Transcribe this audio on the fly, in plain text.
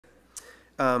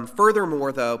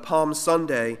Furthermore, though, Palm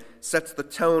Sunday sets the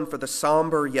tone for the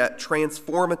somber yet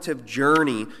transformative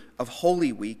journey of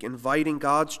Holy Week, inviting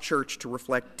God's church to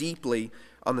reflect deeply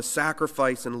on the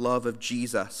sacrifice and love of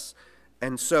Jesus.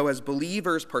 And so as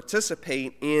believers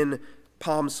participate in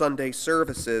Palm Sunday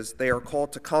services, they are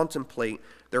called to contemplate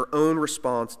their own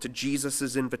response to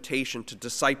Jesus' invitation to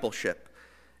discipleship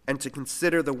and to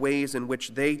consider the ways in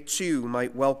which they too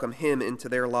might welcome him into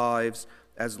their lives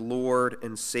as Lord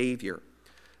and Savior.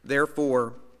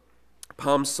 Therefore,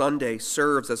 Palm Sunday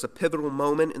serves as a pivotal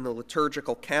moment in the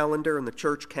liturgical calendar and the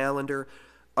church calendar,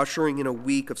 ushering in a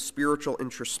week of spiritual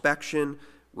introspection,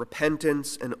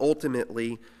 repentance, and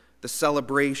ultimately the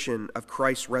celebration of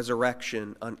Christ's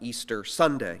resurrection on Easter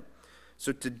Sunday.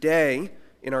 So today,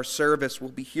 in our service,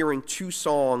 we'll be hearing two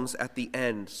songs at the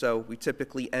end. So we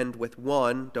typically end with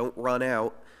one. Don't run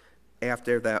out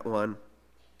after that one.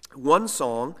 One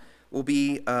song will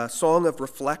be a song of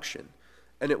reflection,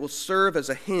 and it will serve as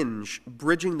a hinge,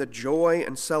 bridging the joy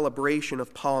and celebration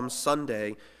of Palm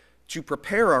Sunday to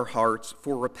prepare our hearts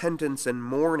for repentance and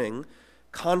mourning,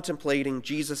 contemplating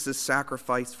Jesus'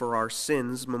 sacrifice for our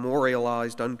sins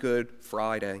memorialized on Good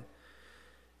Friday.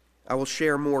 I will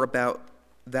share more about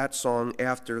that song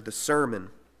after the sermon.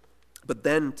 But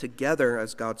then together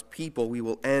as God's people, we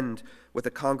will end with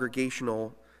a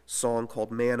congregational song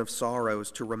called Man of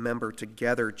Sorrows to remember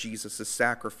together Jesus'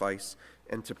 sacrifice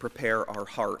and to prepare our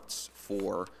hearts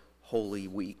for Holy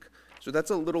Week. So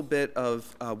that's a little bit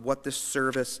of what this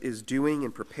service is doing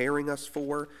and preparing us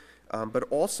for. But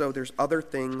also there's other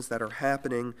things that are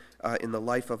happening in the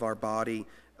life of our body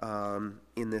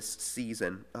in this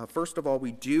season. First of all,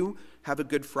 we do have a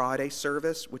Good Friday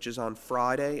service, which is on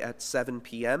Friday at 7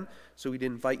 p.m. So we'd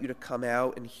invite you to come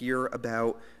out and hear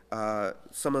about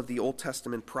some of the Old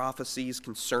Testament prophecies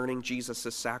concerning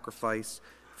Jesus' sacrifice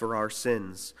for our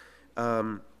sins.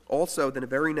 Also, then the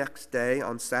very next day,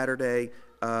 on Saturday,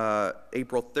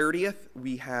 April 30th,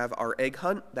 we have our egg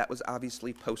hunt. That was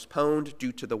obviously postponed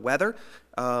due to the weather.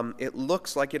 It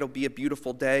looks like it'll be a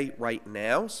beautiful day right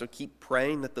now, so keep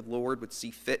praying that the Lord would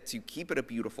see fit to keep it a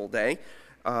beautiful day.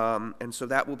 And so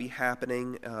that will be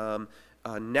happening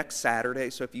next Saturday.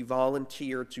 So if you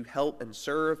volunteer to help and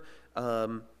serve,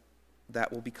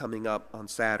 that will be coming up on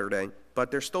Saturday.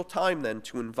 But there's still time then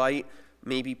to invite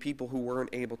maybe people who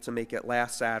weren't able to make it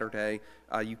last Saturday.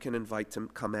 You can invite to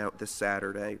come out this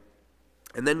Saturday.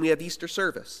 And then we have Easter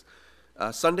service.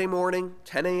 Sunday morning,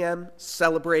 10 a.m.,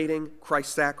 celebrating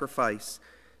Christ's sacrifice.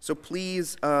 So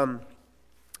please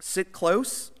sit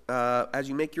close as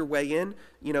you make your way in.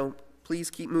 Please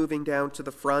keep moving down to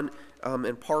the front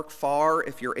and park far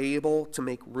if you're able to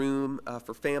make room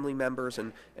for family members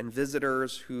and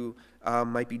visitors who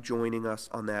might be joining us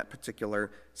on that particular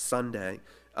Sunday.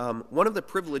 One of the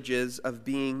privileges of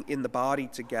being in the body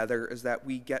together is that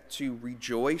we get to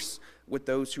rejoice with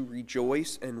those who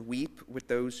rejoice and weep with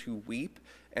those who weep.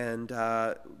 And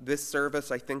this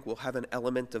service, I think, will have an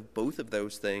element of both of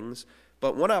those things.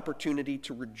 But one opportunity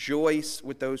to rejoice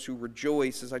with those who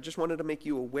rejoice is I just wanted to make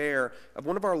you aware of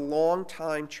one of our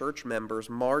longtime church members,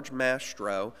 Marge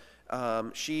Mastro.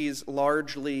 She's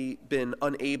largely been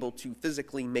unable to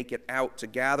physically make it out to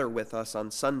gather with us on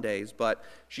Sundays, but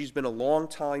she's been a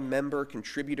longtime member,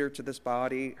 contributor to this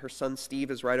body. Her son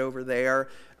Steve is right over there.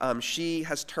 She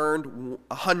has turned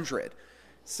 100.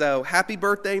 So happy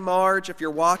birthday, Marge, if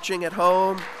you're watching at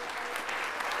home.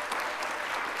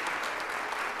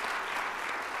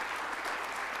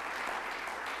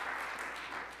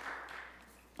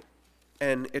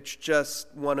 And it's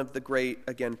just one of the great,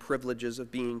 again, privileges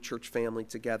of being church family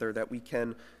together, that we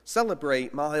can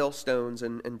celebrate milestones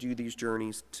and do these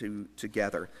journeys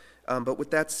together. But with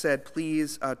that said,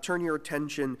 please turn your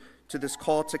attention to this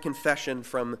call to confession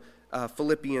from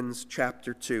Philippians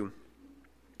chapter 2.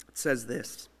 It says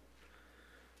this: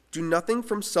 "Do nothing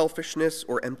from selfishness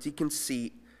or empty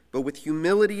conceit, but with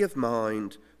humility of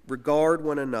mind, regard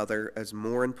one another as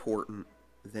more important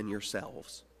than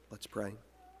yourselves." Let's pray.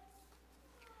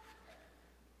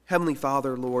 Heavenly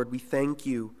Father, Lord, we thank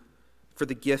you for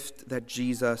the gift that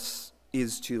Jesus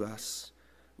is to us.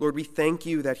 Lord, we thank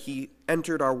you that he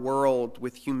entered our world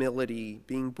with humility,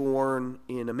 being born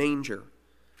in a manger,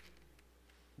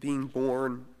 being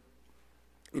born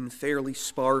in fairly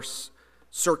sparse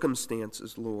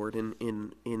circumstances, Lord,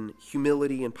 in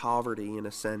humility and poverty in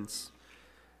a sense.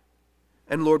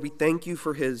 And Lord, we thank you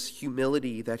for his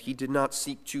humility, that he did not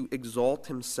seek to exalt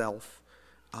himself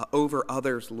over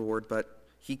others, Lord, but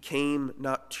he came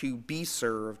not to be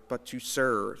served, but to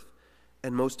serve,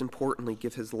 and most importantly,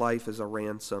 give his life as a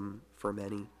ransom for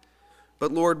many.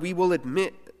 But Lord, we will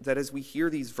admit that as we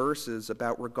hear these verses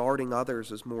about regarding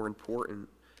others as more important,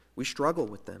 We struggle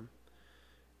with them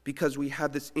because we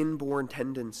have this inborn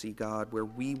tendency, God, where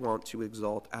we want to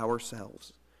exalt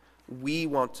ourselves. We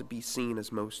want to be seen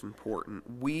as most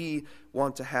important. We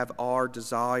want to have our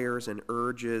desires and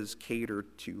urges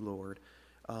catered to, Lord.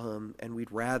 And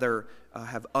we'd rather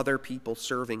have other people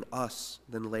serving us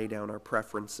than lay down our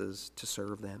preferences to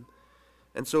serve them.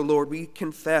 And so, Lord, we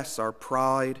confess our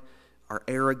pride, our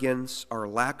arrogance, our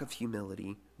lack of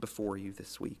humility before you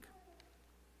this week.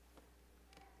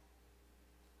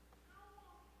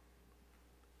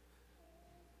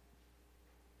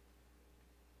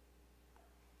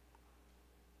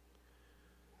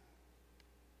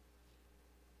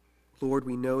 Lord,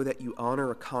 we know that you honor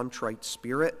a contrite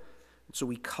spirit, and so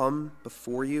we come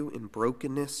before you in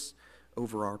brokenness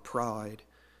over our pride.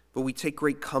 But we take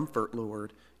great comfort,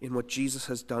 Lord, in what Jesus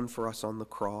has done for us on the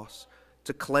cross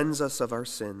to cleanse us of our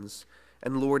sins.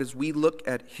 And Lord, as we look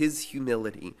at his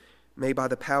humility, may by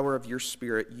the power of your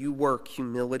Spirit you work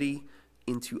humility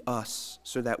into us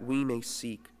so that we may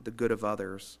seek the good of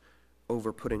others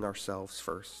over putting ourselves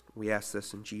first. We ask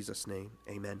this in Jesus' name.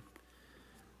 Amen.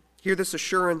 Hear this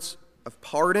assurance of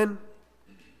pardon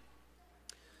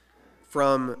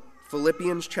from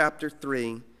Philippians chapter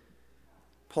 3.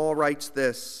 Paul writes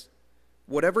this: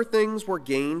 "Whatever things were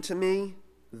gain to me,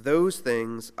 those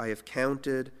things I have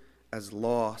counted as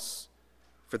loss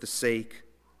for the sake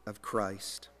of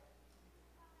Christ."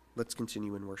 Let's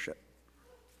continue in worship.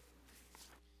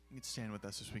 You can stand with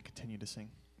us as we continue to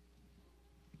sing.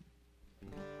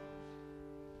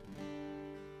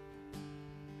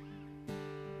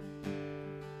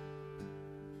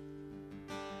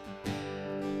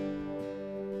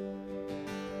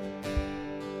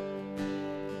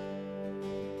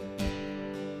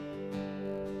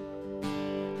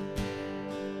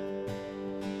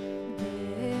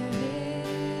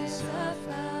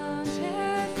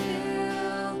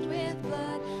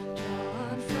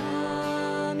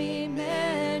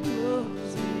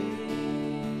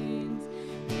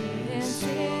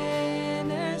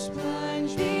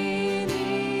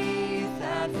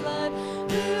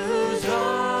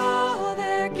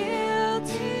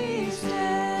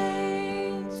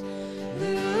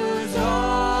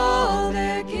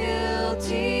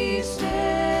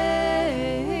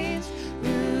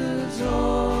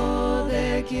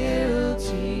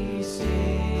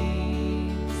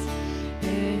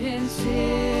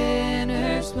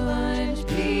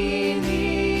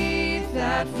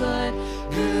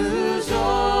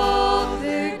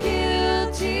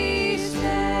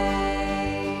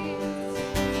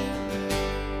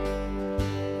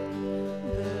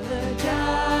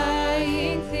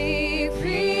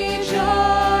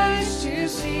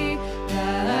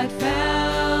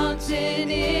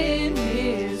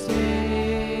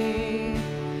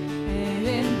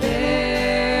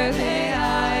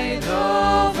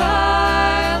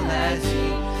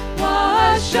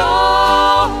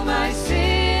 Show my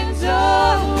sins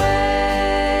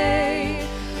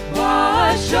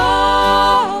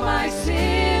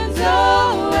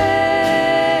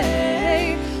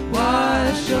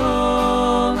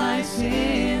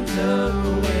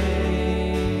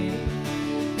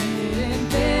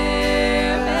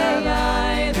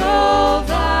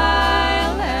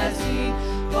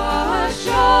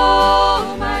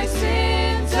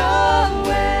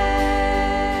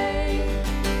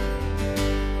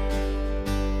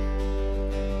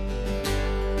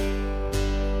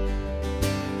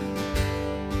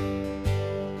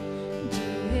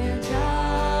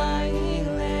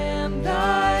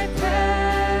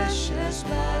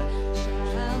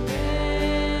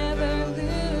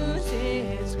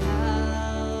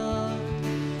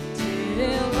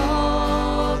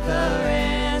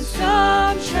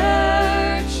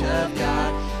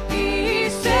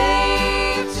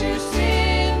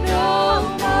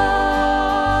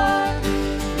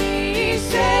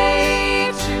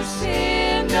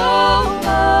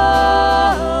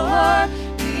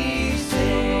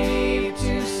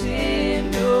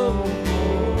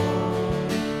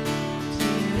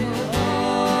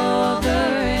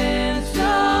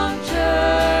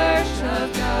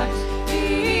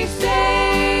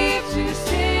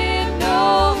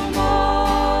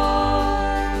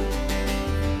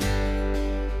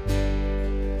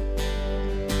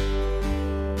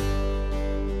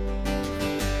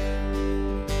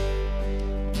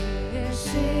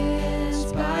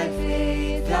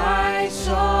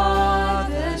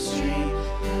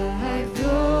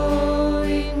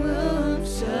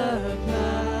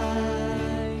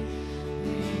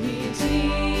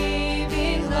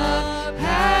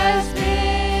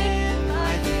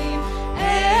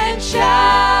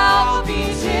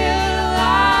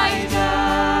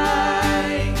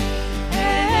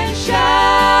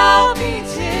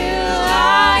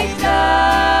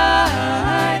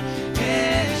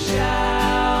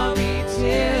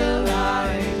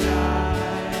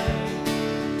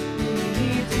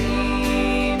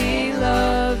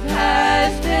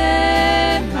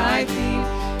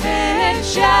and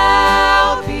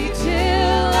shall be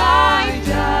till I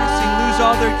die. Sing, lose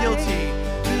all their guilty.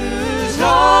 Lose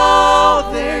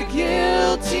all their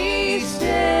guilty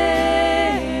stains.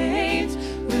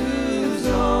 Lose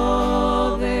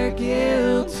all their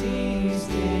guilty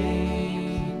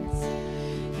stains.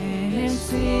 And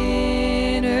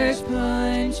sinners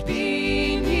plunge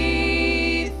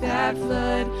beneath that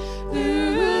flood.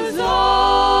 Lose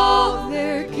all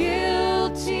their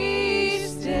guilty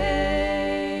stains.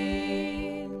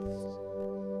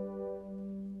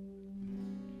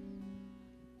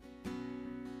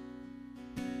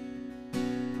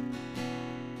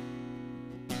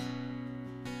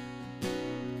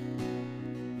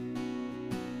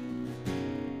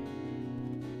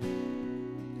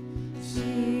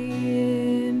 See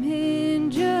him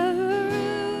in Jerusalem,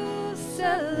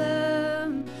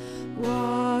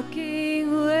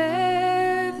 walking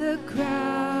where the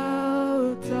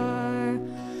crowds are.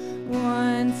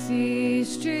 Once these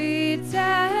streets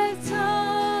had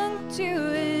tongue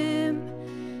to him,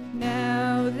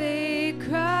 now they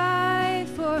cry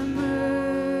for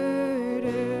murder.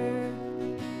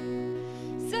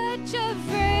 Such a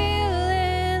frail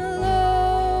and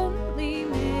lonely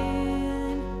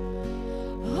man,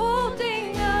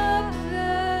 holding up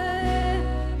the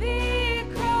heavy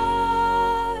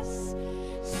cross.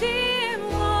 See him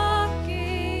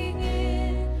walking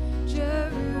in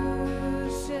Jerusalem,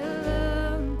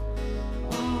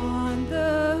 on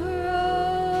the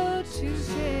road to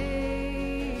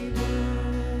save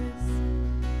us.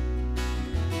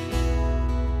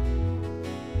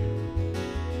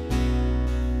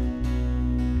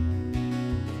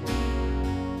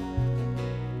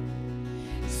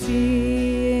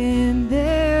 See him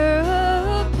there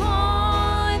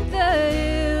upon the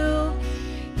hill,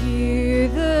 hear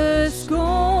the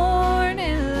scorn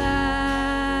and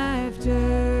laughter.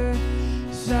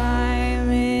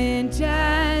 Silent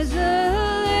as a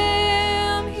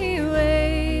lamb he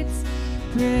waits,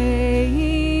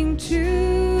 praying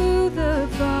to the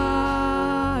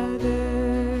Father.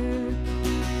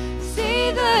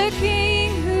 See the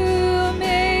King who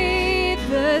made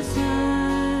the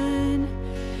sun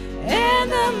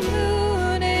and the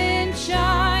moon and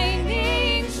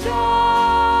shining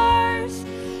stars.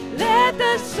 Let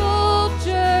the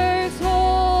soldiers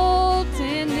hold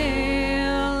and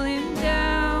nail him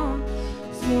down,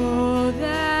 so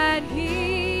that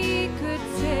he could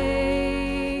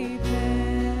save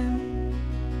them.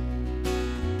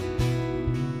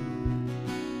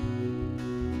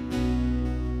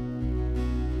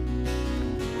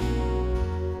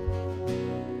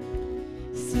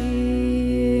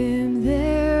 See him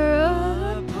there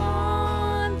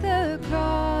upon the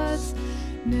cross,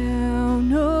 now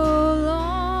no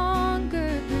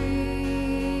longer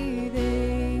breathing.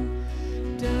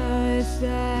 Dust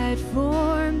that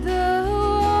formed the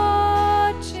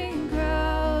watching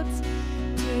crowds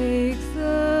takes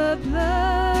the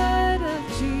blood of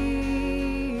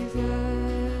Jesus.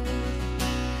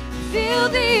 Feel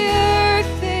the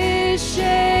earth is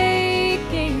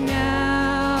shaking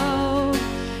now.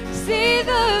 See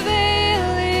the veil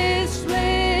is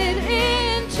split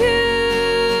in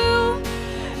two,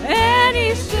 and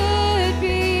he stood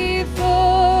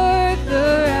before the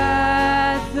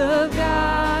wrath of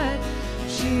God,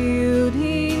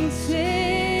 shielding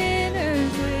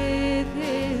sinners with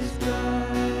his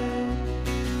blood.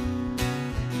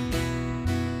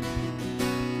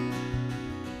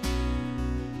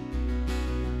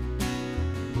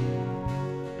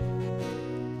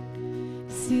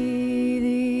 See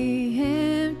the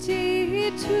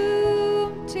empty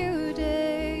tomb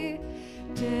today.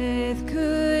 Death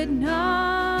could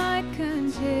not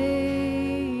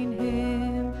contain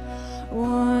him.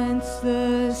 Once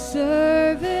the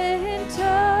servant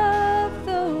of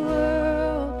the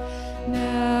world,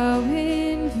 now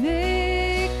in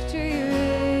victory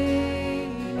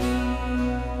reigning.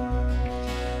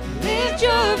 Lift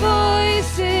your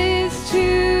voices to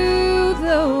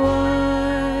the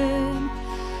one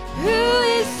who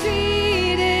is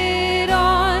seated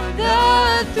on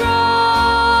the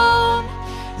throne.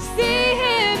 See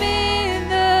him in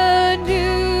the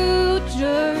New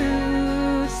Jerusalem.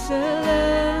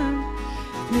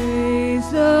 Praise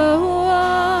the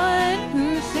one who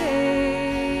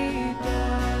saved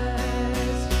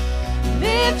us.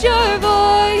 Lift your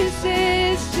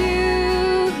voices to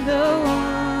the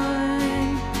one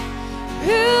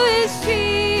who is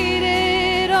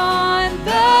seated on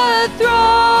the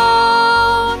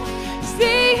throne.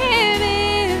 See him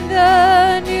in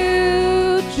the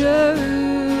New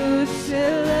Jerusalem.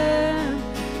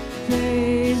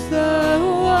 Praise the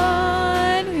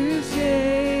one who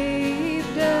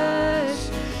saved us.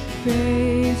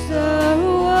 Praise the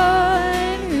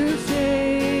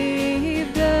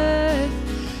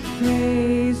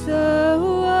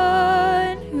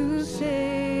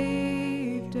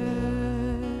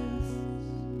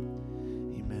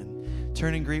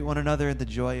turn and greet one another in the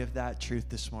joy of that truth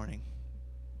this morning.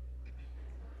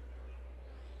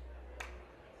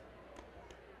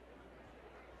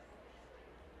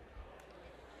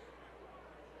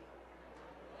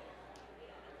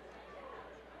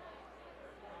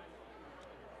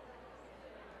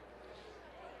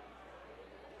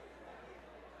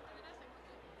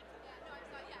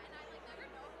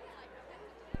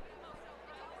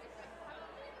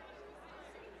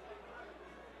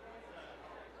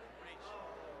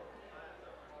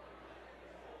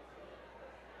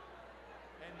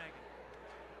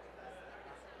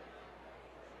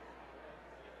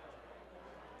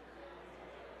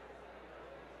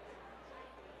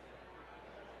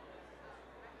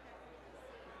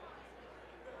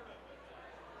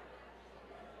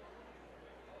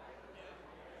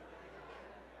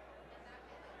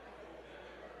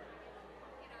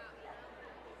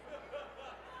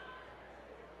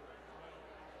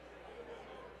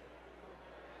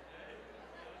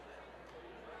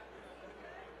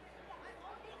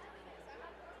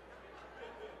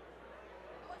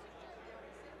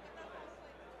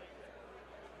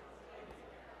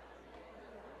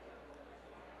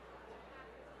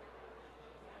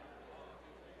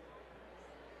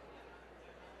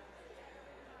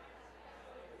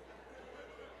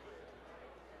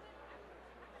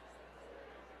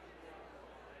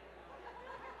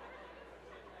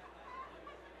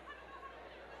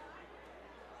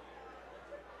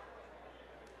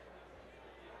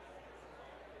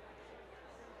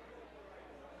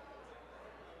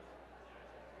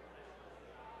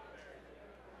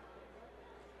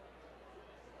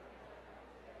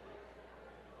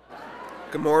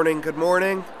 Good morning, good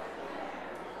morning.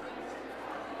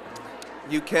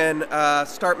 You can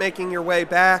start making your way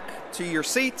back to your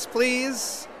seats,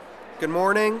 please. Good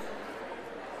morning.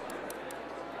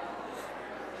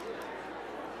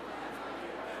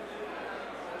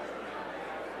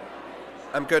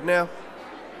 I'm good now?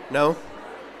 No?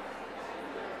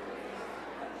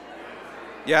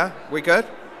 Yeah, we good?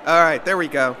 All right, there we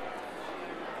go.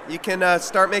 You can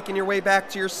start making your way back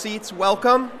to your seats.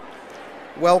 Welcome.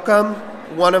 Welcome.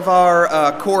 One of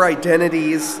our core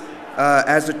identities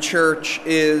as a church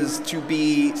is to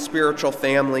be spiritual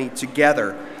family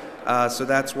together. So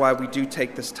that's why we do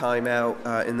take this time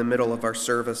out in the middle of our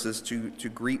services to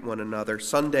greet one another.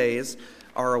 Sundays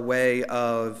are a way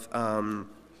of,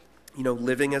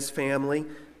 living as family,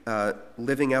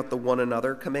 living out the one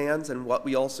another commands. And what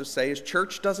we also say is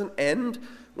church doesn't end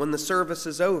when the service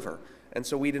is over. And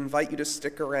so we'd invite you to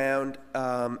stick around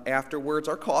afterwards.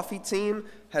 Our coffee team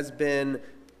has been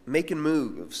making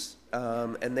moves,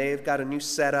 and they've got a new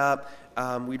setup.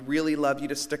 We'd really love you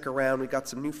to stick around. We've got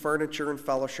some new furniture in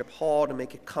Fellowship Hall to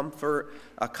make it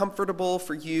comfortable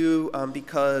for you,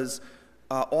 because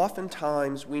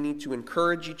oftentimes we need to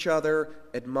encourage each other,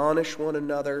 admonish one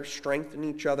another, strengthen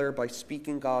each other by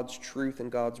speaking God's truth and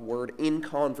God's word in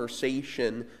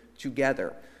conversation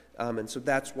together. And so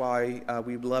that's why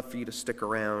we'd love for you to stick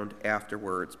around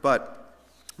afterwards. But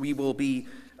we will be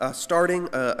starting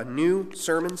a new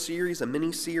sermon series, a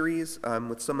mini-series,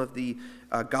 with some of the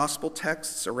gospel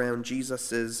texts around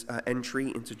Jesus'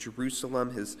 entry into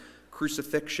Jerusalem, his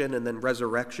crucifixion, and then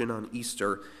resurrection on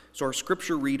Easter. So our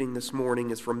scripture reading this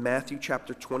morning is from Matthew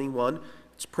chapter 21.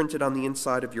 It's printed on the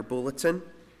inside of your bulletin,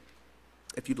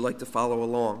 if you'd like to follow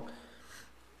along.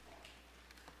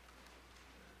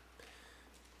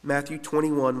 Matthew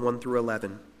 21, 1 through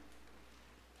 11.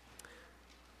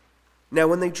 Now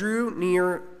when they drew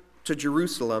near to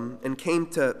Jerusalem and came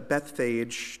to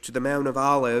Bethphage, to the Mount of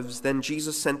Olives, then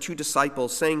Jesus sent 2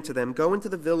 disciples, saying to them, "Go into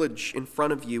the village in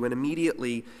front of you, and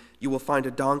immediately you will find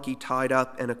a donkey tied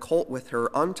up and a colt with her.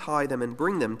 Untie them and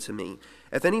bring them to me.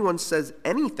 If anyone says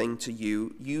anything to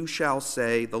you, you shall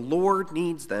say, 'The Lord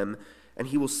needs them,' and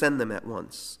he will send them at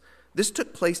once." This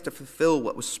took place to fulfill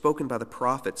what was spoken by the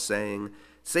prophet, saying,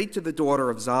 "Say to the daughter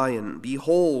of Zion,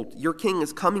 Behold, your king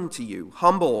is coming to you,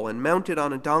 humble and mounted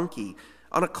on a donkey,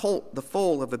 on a colt, the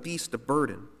foal of a beast of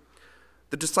burden."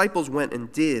 The disciples went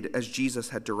and did as Jesus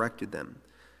had directed them.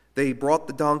 They brought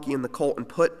the donkey and the colt and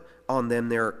put on them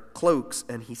their cloaks,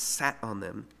 and he sat on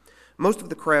them. Most of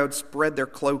the crowd spread their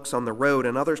cloaks on the road,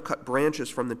 and others cut branches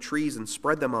from the trees and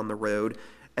spread them on the road.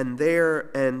 And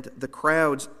the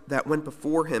crowds that went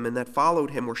before him and that followed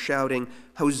him were shouting,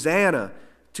 "Hosanna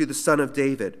to the Son of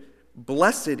David.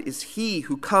 Blessed is he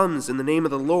who comes in the name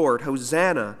of the Lord.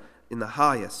 Hosanna in the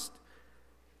highest."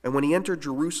 And when he entered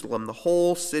Jerusalem, the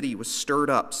whole city was stirred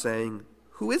up, saying,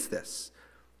 "Who is this?"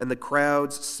 And the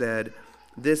crowds said,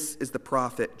 "This is the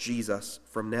prophet Jesus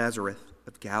from Nazareth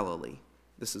of Galilee."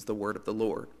 This is the word of the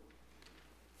Lord.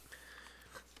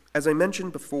 As I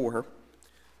mentioned before,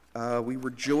 We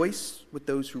rejoice with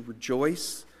those who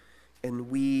rejoice, and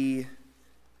we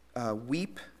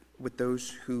weep with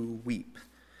those who weep.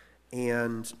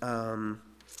 And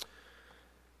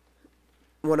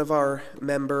one of our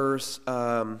members,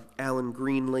 Alan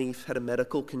Greenleaf, had a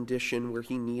medical condition where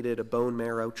he needed a bone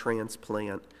marrow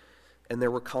transplant, and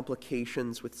there were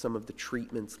complications with some of the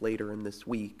treatments later in this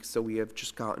week. So we have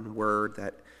just gotten word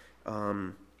that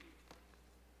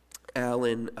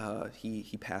Alan,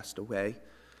 he passed away.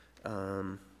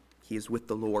 He is with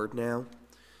the Lord now,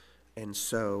 and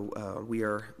so we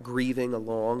are grieving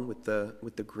along with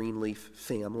the Greenleaf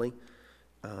family.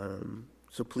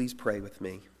 So please pray with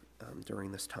me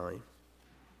during this time.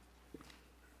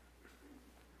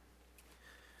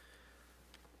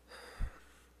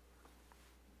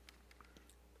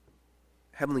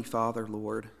 Heavenly Father,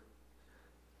 Lord,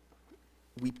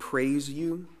 we praise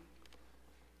you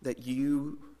that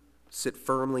you sit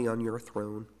firmly on your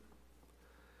throne,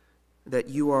 that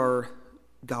you are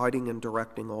guiding and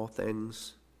directing all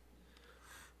things.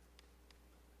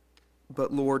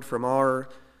 But Lord, from our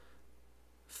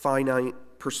finite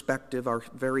perspective, our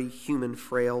very human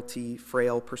frail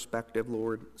perspective,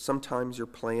 Lord, sometimes your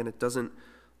plan, it doesn't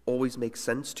always make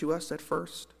sense to us at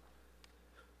first.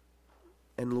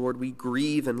 And Lord, we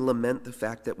grieve and lament the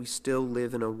fact that we still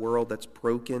live in a world that's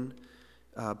broken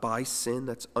by sin,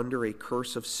 that's under a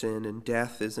curse of sin, and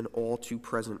death is an all too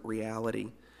present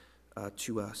reality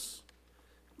to us.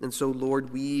 And so,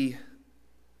 Lord, we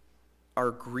are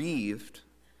grieved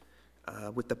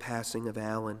with the passing of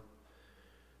Alan.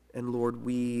 And Lord,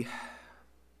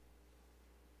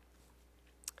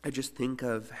 I just think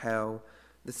of how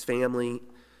this family,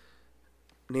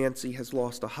 Nancy has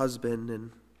lost a husband,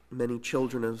 and many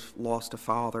children have lost a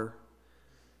father,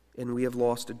 and we have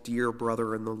lost a dear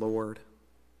brother in the Lord.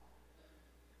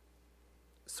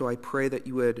 So I pray that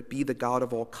you would be the God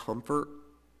of all comfort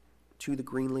to the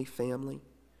Greenleaf family,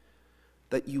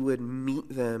 that you would meet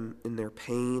them in their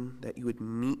pain, that you would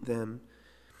meet them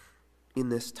in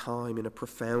this time in a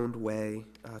profound way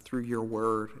through your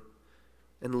word,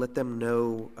 and let them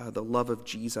know the love of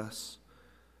Jesus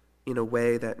in a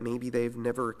way that maybe they've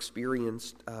never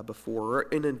experienced before, or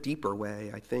in a deeper way,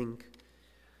 I think.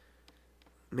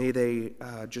 May they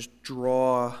just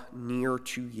draw near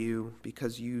to you,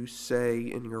 because you say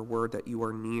in your word that you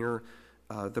are near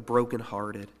the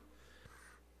brokenhearted.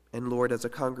 And Lord, as a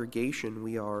congregation,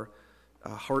 we are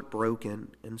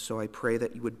heartbroken, and so I pray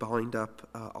that you would bind up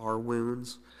our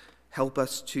wounds, help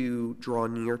us to draw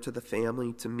near to the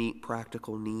family, to meet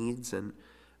practical needs, and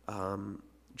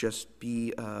just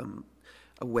be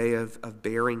a way of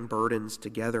bearing burdens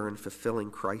together and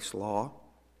fulfilling Christ's law.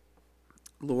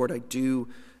 Lord,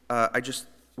 I just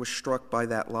was struck by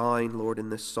that line, Lord, in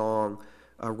this song,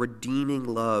 redeeming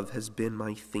love has been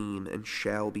my theme and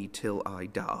shall be till I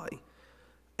die.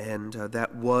 And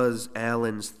that was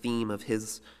Alan's theme of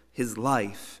his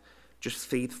life, just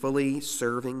faithfully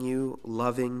serving you,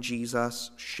 loving Jesus,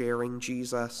 sharing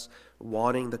Jesus,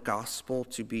 wanting the gospel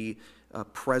to be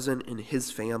present in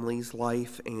his family's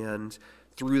life, and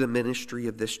through the ministry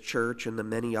of this church and the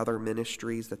many other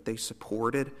ministries that they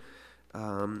supported.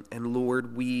 And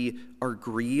Lord, we are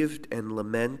grieved and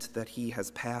lament that he has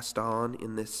passed on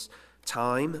in this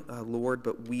time, Lord,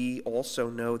 but we also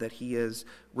know that he is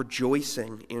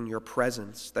rejoicing in your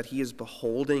presence, that he is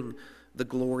beholding the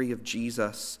glory of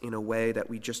Jesus in a way that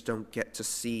we just don't get to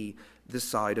see this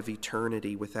side of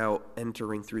eternity without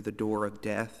entering through the door of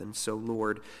death. And so,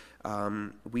 Lord,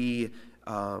 we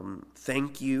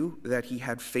thank you that he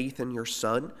had faith in your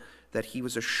Son, that he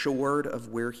was assured of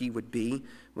where he would be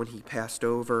when he passed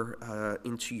over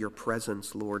into your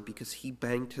presence, Lord, because he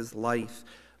banked his life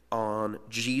on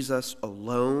Jesus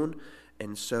alone.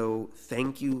 And so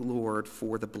thank you, Lord,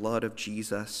 for the blood of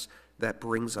Jesus that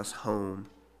brings us home.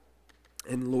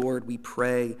 And Lord, we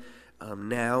pray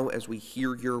now as we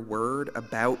hear your word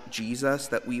about Jesus,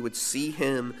 that we would see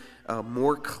him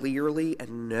more clearly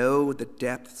and know the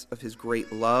depths of his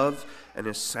great love and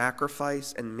his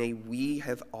sacrifice. And may we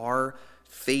have our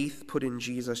faith put in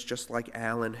Jesus just like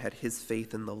Alan had his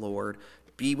faith in the Lord.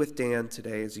 Be with Dan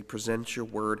today as he presents your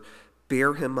word.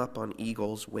 Bear him up on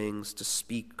eagle's wings to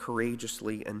speak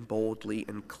courageously and boldly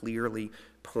and clearly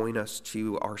point us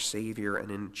to our Savior.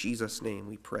 And in Jesus' name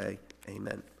we pray.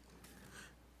 Amen.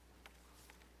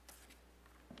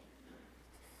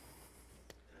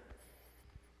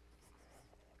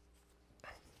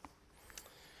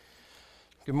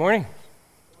 Good morning.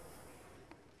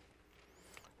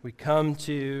 We come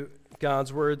to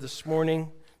God's Word this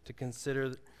morning to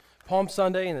consider Palm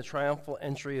Sunday and the triumphal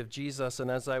entry of Jesus.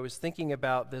 And as I was thinking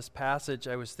about this passage,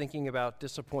 I was thinking about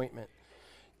disappointment.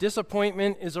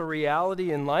 Disappointment is a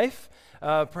reality in life.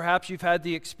 Perhaps you've had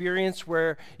the experience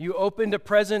where you opened a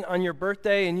present on your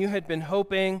birthday and you had been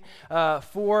hoping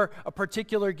for a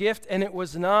particular gift and it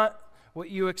was not what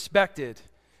you expected.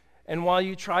 And while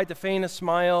you tried to feign a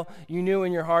smile, you knew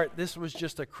in your heart this was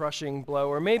just a crushing blow.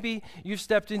 Or maybe you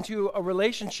stepped into a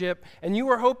relationship and you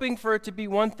were hoping for it to be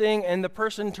one thing and the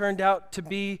person turned out to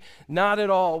be not at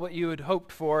all what you had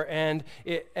hoped for, and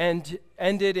it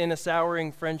ended in a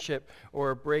souring friendship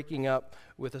or breaking up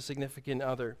with a significant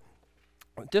other.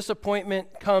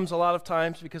 Disappointment comes a lot of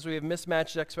times because we have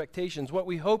mismatched expectations. What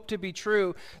we hope to be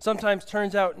true sometimes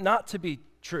turns out not to be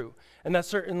true. And that's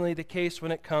certainly the case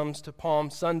when it comes to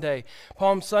Palm Sunday.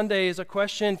 Palm Sunday is a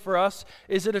question for us: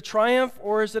 is it a triumph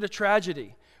or is it a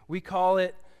tragedy? We call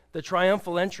it the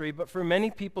triumphal entry, but for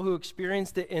many people who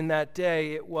experienced it in that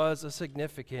day, it was a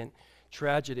significant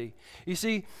tragedy. You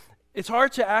see, it's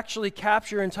hard to actually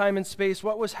capture in time and space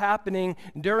what was happening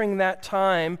during that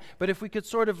time, but if we could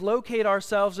sort of locate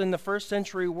ourselves in the first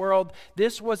century world,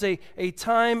 this was a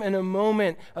time and a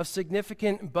moment of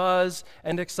significant buzz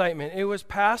and excitement. It was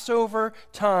Passover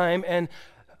time, and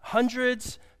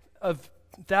hundreds of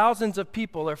thousands of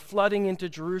people are flooding into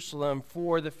Jerusalem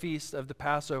for the feast of the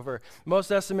Passover. Most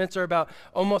estimates are about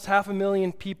almost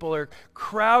 500,000 people are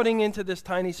crowding into this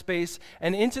tiny space,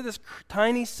 and into this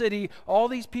tiny city, all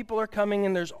these people are coming,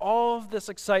 and there's all of this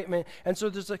excitement. And so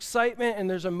there's excitement and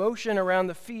there's emotion around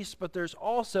the feast, but there's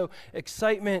also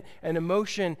excitement and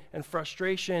emotion and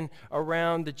frustration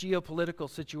around the geopolitical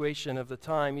situation of the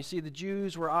time. You see, the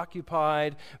Jews were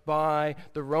occupied by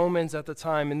the Romans at the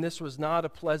time, and this was not a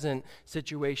pleasant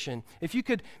situation. If you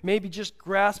could maybe just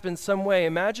grasp in some way,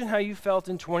 imagine how you felt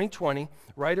in 2020,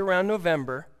 right around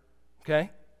November,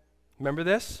 okay? Remember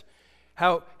this?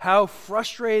 How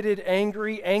frustrated,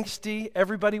 angry, angsty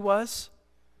everybody was?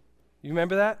 You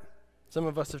remember that? Some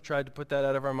of us have tried to put that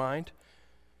out of our mind.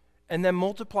 And then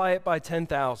multiply it by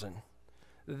 10,000.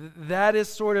 That is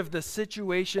sort of the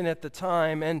situation at the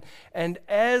time. And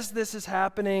as this is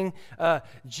happening,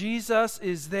 Jesus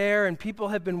is there, and people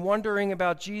have been wondering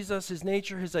about Jesus, his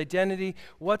nature, his identity.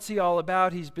 What's he all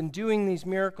about? He's been doing these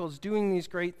miracles, doing these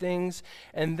great things.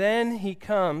 And then he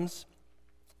comes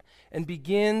and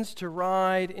begins to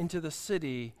ride into the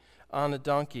city on a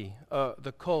donkey,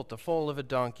 the colt, the foal of a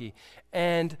donkey.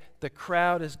 And the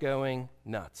crowd is going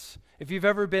nuts. If you've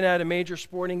ever been at a major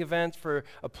sporting event for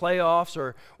a playoffs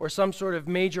or some sort of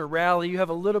major rally, you have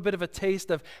a little bit of a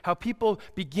taste of how people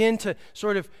begin to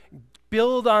sort of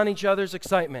build on each other's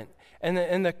excitement.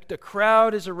 And the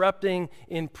crowd is erupting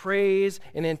in praise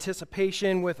and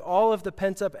anticipation with all of the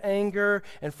pent-up anger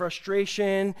and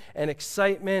frustration and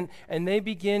excitement, and they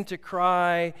begin to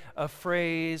cry a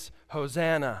phrase,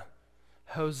 Hosanna,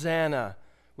 Hosanna,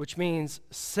 which means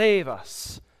save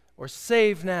us, or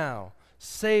save now.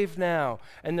 Save now.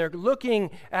 And they're looking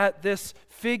at this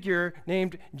figure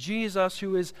named Jesus,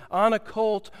 who is on a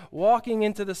colt walking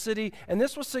into the city. And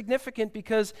this was significant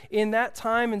because in that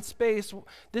time and space,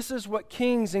 this is what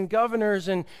kings and governors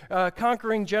and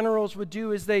conquering generals would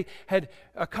do. Is they had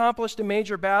accomplished a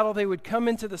major battle, they would come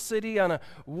into the city on a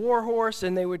war horse,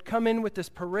 and they would come in with this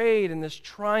parade and this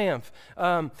triumph.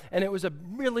 And it was a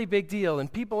really big deal.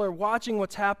 And people are watching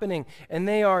what's happening, and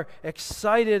they are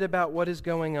excited about what is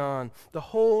going on. The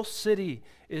whole city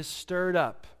is stirred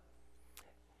up.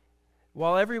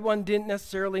 While everyone didn't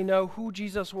necessarily know who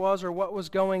Jesus was or what was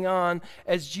going on,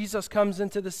 as Jesus comes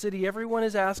into the city, everyone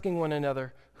is asking one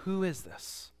another, who is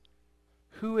this?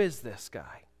 Who is this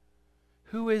guy?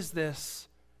 Who is this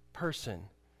person,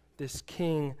 this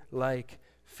king-like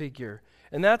figure?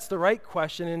 And that's the right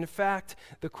question. And in fact,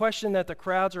 the question that the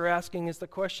crowds are asking is the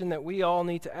question that we all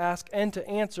need to ask and to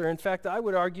answer. In fact, I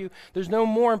would argue there's no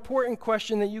more important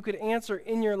question that you could answer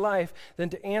in your life than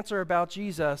to answer about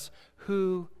Jesus.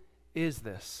 Who is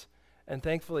this? And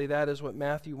thankfully, that is what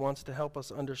Matthew wants to help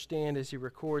us understand as he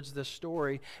records this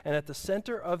story. And at the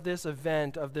center of this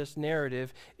event, of this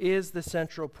narrative, is the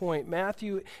central point.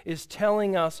 Matthew is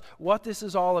telling us what this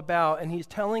is all about, and he's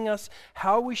telling us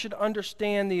how we should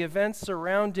understand the events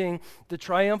surrounding the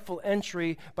triumphal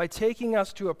entry by taking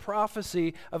us to a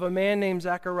prophecy of a man named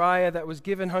Zechariah that was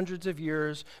given hundreds of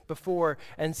years before.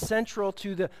 And central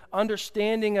to the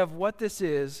understanding of what this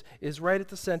is right at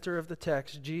the center of the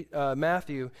text.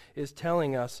 Matthew is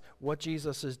telling us what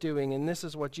Jesus is doing, and this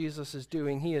is what Jesus is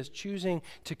doing. He is choosing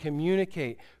to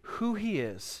communicate who he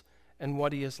is and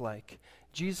what he is like.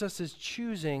 Jesus is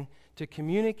choosing to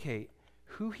communicate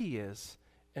who he is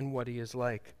and what he is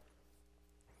like.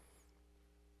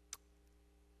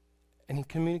 And he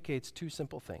communicates two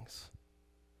simple things.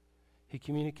 He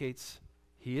communicates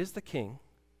he is the king,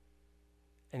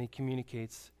 and he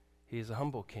communicates he is a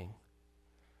humble king.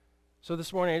 So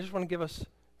this morning, I just want to give us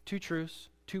 2 truths,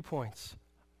 2 points,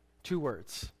 2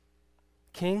 words.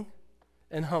 King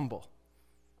and humble.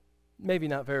 Maybe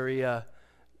not very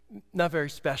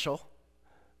special,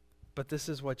 but this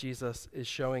is what Jesus is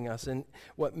showing us. And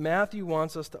what Matthew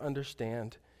wants us to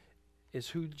understand is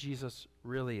who Jesus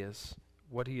really is,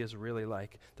 what he is really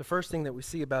like. The first thing that we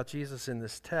see about Jesus in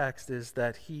this text is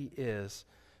that he is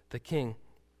the king.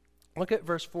 Look at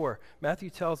verse 4. Matthew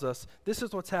tells us this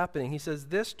is what's happening. He says,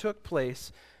 "This took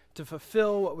place to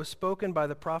fulfill what was spoken by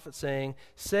the prophet, saying,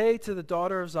 'Say to the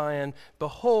daughter of Zion,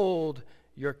 behold,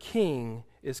 your king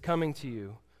is coming to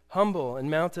you, humble and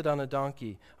mounted on a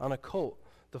donkey, on a colt,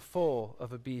 the foal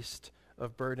of a beast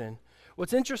of burden.'"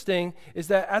 What's interesting is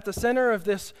that at the center of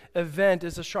this event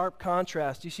is a sharp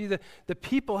contrast. You see, the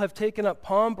people have taken up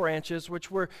palm branches,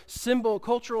 which were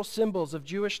cultural symbols of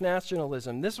Jewish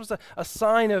nationalism. This was a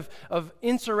sign of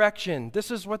insurrection.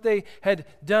 This is what they had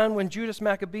done when Judas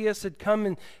Maccabeus had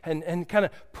come and kind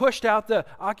of pushed out the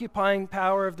occupying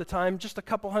power of the time just a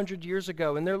couple hundred years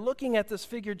ago. And they're looking at this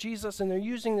figure, Jesus, and they're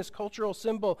using this cultural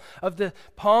symbol of the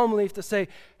palm leaf to say,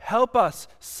 help us,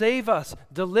 save us,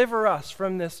 deliver us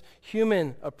from this human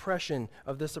oppression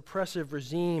of this oppressive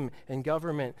regime and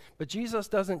government. But Jesus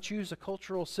doesn't choose a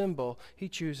cultural symbol. He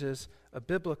chooses a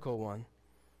biblical one.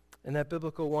 And that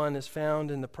biblical one is found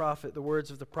in the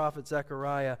words of the prophet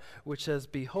Zechariah, which says,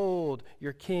 "Behold,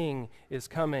 your king is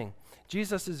coming."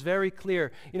 Jesus is very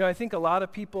clear. I think a lot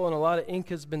of people and a lot of ink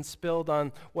has been spilled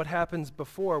on what happens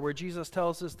before, where Jesus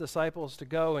tells his disciples to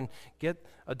go and get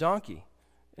a donkey.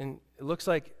 And it looks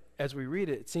like, as we read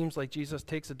it, it seems like Jesus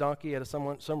takes a donkey out of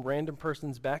some random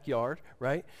person's backyard,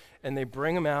 right? And they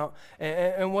bring him out.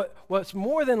 And what's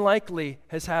more than likely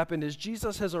has happened is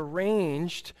Jesus has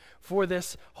arranged for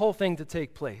this whole thing to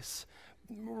take place.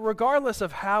 Regardless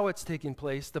of how it's taking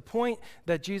place, the point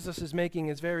that Jesus is making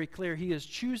is very clear. He is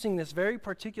choosing this very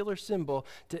particular symbol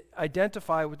to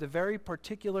identify with the very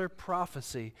particular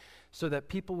prophecy so that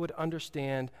people would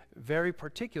understand very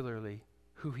particularly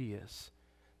who he is.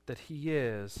 That he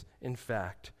is, in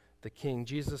fact, the king.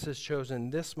 Jesus has chosen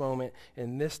this moment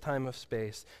in this time of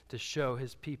space to show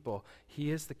his people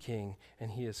he is the king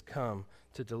and he has come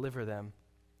to deliver them.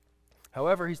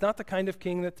 However, he's not the kind of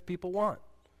king that the people want.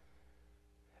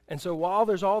 And so while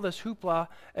there's all this hoopla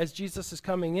as Jesus is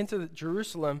coming into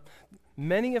Jerusalem,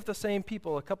 many of the same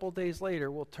people a couple days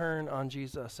later will turn on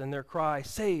Jesus, and their cry,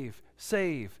 "Save,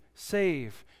 save,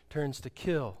 save," turns to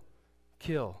kill,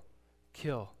 kill,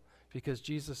 kill. Because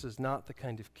Jesus is not the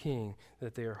kind of king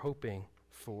that they are hoping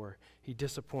for. He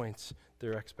disappoints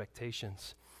their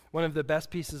expectations. One of the best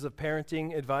pieces of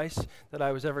parenting advice that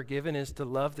I was ever given is to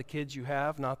love the kids you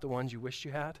have, not the ones you wished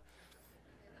you had.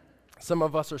 Some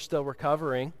of us are still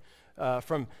recovering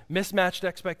from mismatched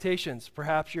expectations.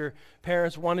 Perhaps your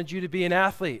parents wanted you to be an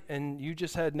athlete and you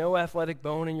just had no athletic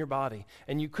bone in your body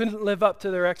and you couldn't live up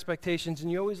to their expectations and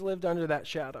you always lived under that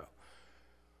shadow.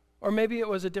 Or maybe it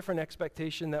was a different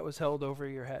expectation that was held over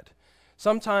your head.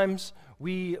 Sometimes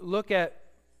we look at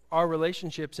our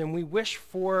relationships and we wish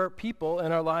for people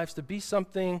in our lives to be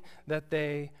something that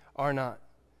they are not.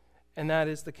 And that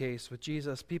is the case with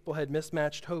Jesus. People had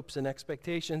mismatched hopes and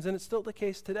expectations, and it's still the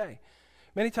case today.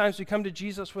 Many times we come to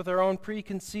Jesus with our own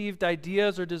preconceived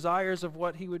ideas or desires of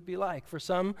what he would be like. For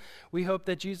some, we hope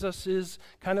that Jesus is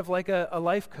kind of like a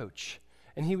life coach.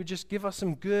 And he would just give us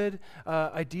some good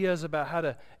ideas about how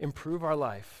to improve our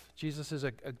life. Jesus is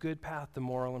a good path to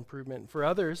moral improvement. For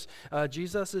others,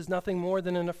 Jesus is nothing more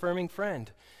than an affirming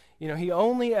friend. He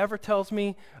only ever tells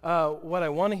me what I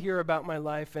want to hear about my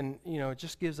life, and, it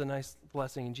just gives a nice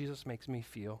blessing, and Jesus makes me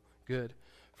feel good.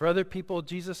 For other people,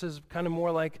 Jesus is kind of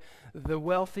more like the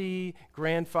wealthy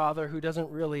grandfather who doesn't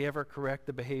really ever correct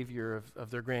the behavior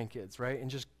of their grandkids, right? And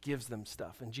just gives them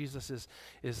stuff. And Jesus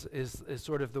is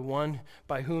sort of the one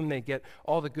by whom they get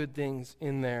all the good things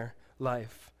in their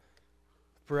life.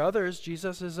 For others,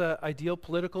 Jesus is an ideal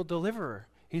political deliverer.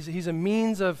 He's a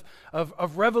means of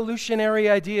revolutionary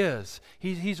ideas.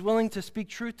 He's willing to speak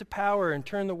truth to power and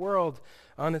turn the world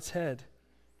on its head.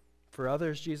 For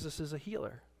others, Jesus is a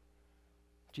healer.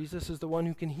 Jesus is the one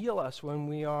who can heal us when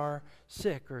we are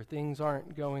sick or things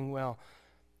aren't going well.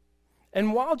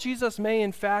 And while Jesus may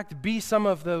in fact be some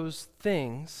of those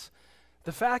things,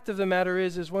 the fact of the matter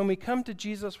is when we come to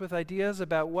Jesus with ideas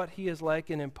about what he is like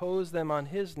and impose them on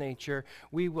his nature,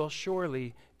 we will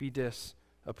surely be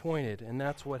disappointed. And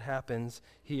that's what happens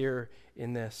here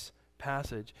in this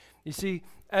passage. You see,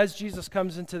 as Jesus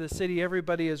comes into the city,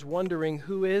 everybody is wondering,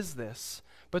 who is this?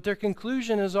 But their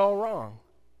conclusion is all wrong.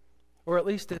 Or at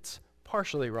least it's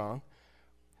partially wrong.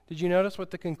 Did you notice what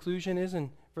the conclusion is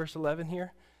in verse 11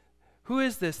 here? Who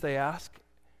is this, they ask?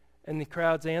 And the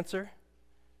crowds answer,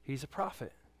 he's a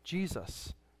prophet,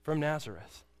 Jesus from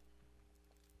Nazareth.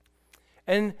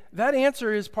 And that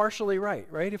answer is partially right?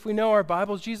 If we know our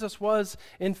Bibles, Jesus was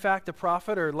in fact a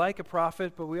prophet or like a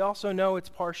prophet, but we also know it's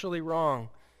partially wrong,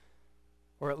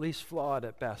 or at least flawed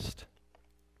at best.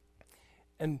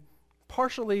 And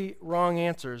partially wrong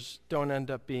answers don't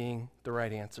end up being the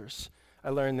right answers. I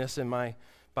learned this in my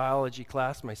biology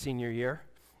class my senior year.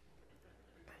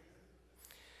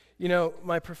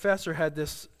 My professor had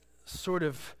this sort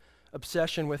of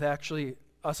obsession with actually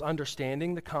us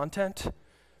understanding the content.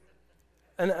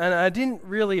 And I didn't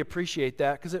really appreciate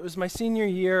that because it was my senior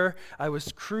year. I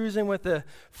was cruising with a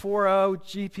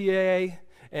 4.0 GPA,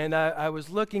 and I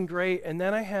was looking great. And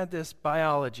then I had this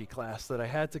biology class that I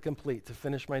had to complete to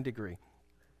finish my degree.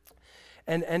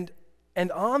 And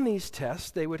on these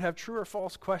tests, they would have true or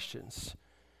false questions.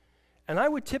 And I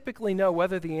would typically know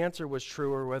whether the answer was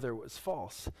true or whether it was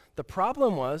false. The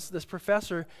problem was this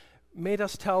professor made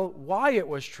us tell why it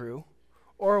was true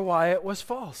or why it was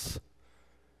false.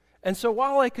 And so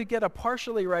while I could get a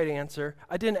partially right answer,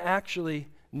 I didn't actually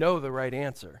know the right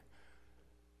answer.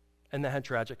 And that had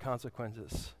tragic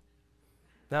consequences.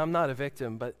 Now, I'm not a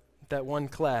victim, but that one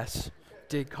class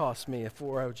did cost me a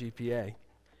 4.0 GPA.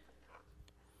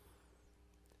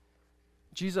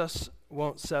 Jesus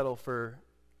won't settle for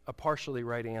a partially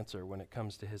right answer when it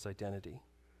comes to his identity.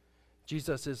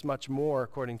 Jesus is much more,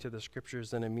 according to the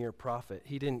scriptures, than a mere prophet.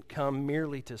 He didn't come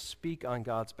merely to speak on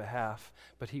God's behalf,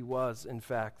 but he was, in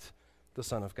fact, the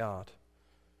Son of God.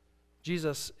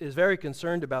 Jesus is very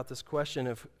concerned about this question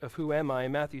of who am I?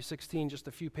 In Matthew 16, just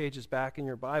a few pages back in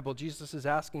your Bible, Jesus is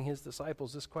asking his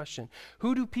disciples this question: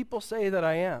 who do people say that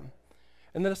I am?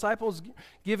 And the disciples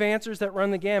give answers that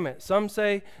run the gamut. Some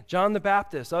say John the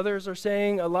Baptist. Others are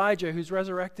saying Elijah, who's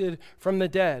resurrected from the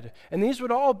dead. And these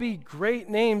would all be great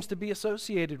names to be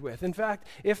associated with. In fact,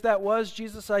 if that was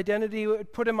Jesus' identity, it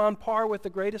would put him on par with the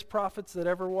greatest prophets that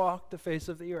ever walked the face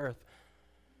of the earth.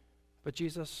 But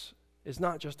Jesus is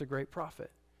not just a great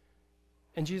prophet.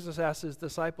 And Jesus asks his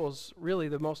disciples really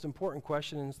the most important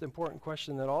question, and it's the important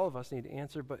question that all of us need to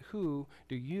answer, but who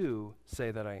do you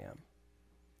say that I am?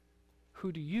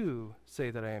 Who do you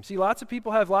say that I am? See, lots of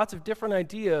people have lots of different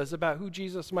ideas about who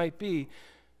Jesus might be,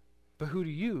 but who do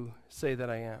you say that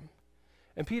I am?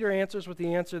 And Peter answers with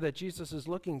the answer that Jesus is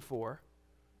looking for.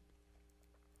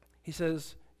 He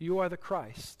says, you are the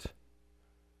Christ,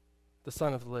 the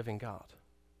Son of the living God.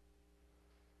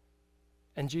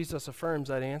 And Jesus affirms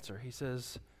that answer. He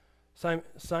says,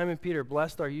 Simon Peter,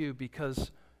 blessed are you because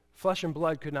flesh and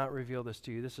blood could not reveal this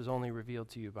to you. This is only revealed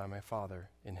to you by my Father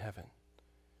in heaven.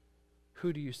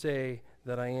 Who do you say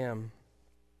that I am?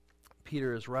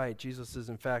 Peter is right. Jesus is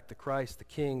in fact the Christ, the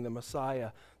King, the Messiah,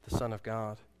 the Son of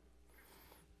God.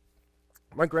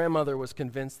 My grandmother was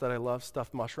convinced that I love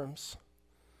stuffed mushrooms.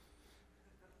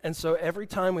 And so every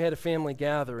time we had a family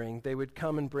gathering, they would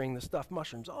come and bring the stuffed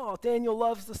mushrooms. Oh, Daniel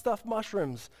loves the stuffed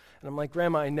mushrooms. And I'm like,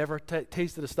 Grandma, I never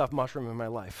tasted a stuffed mushroom in my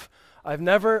life. I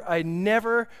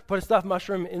never put a stuffed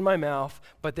mushroom in my mouth,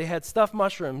 but they had stuffed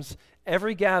mushrooms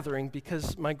every gathering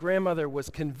because my grandmother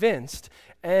was convinced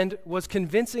and was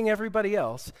convincing everybody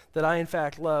else that I, in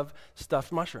fact, love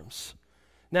stuffed mushrooms.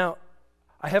 Now,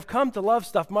 I have come to love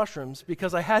stuffed mushrooms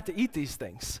because I had to eat these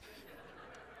things.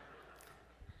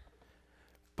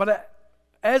 But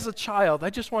as a child, I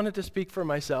just wanted to speak for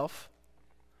myself.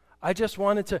 I just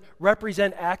wanted to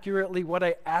represent accurately what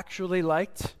I actually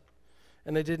liked,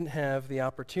 and I didn't have the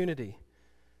opportunity.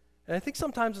 And I think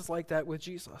sometimes it's like that with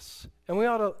Jesus. And we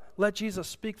ought to let Jesus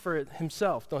speak for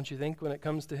himself, don't you think, when it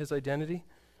comes to his identity?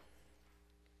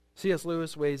 C.S.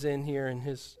 Lewis weighs in here in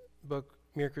his book,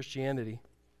 Mere Christianity.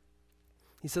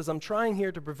 He says, I'm trying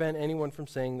here to prevent anyone from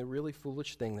saying the really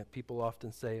foolish thing that people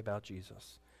often say about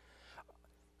Jesus.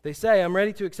 They say, I'm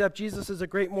ready to accept Jesus as a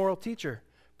great moral teacher,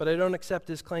 but I don't accept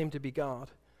his claim to be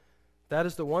God. That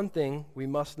is the one thing we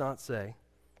must not say.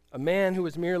 A man who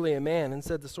was merely a man and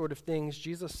said the sort of things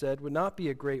Jesus said would not be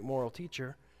a great moral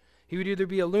teacher. He would either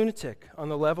be a lunatic on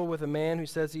the level with a man who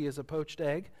says he is a poached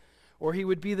egg, or he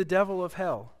would be the devil of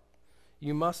hell.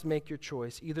 You must make your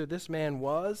choice. Either this man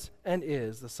was and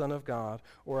is the Son of God,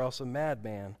 or else a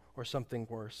madman or something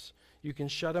worse. You can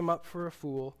shut him up for a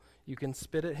fool, you can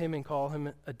spit at him and call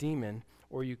him a demon,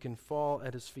 or you can fall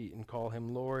at his feet and call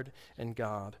him Lord and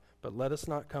God. But let us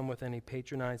not come with any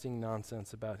patronizing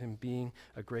nonsense about him being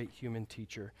a great human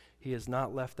teacher. He has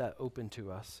not left that open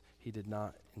to us. He did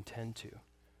not intend to.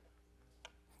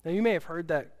 Now, you may have heard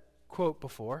that quote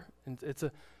before, and it's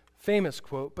a famous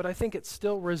quote, but I think it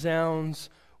still resounds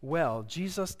well.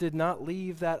 Jesus did not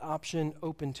leave that option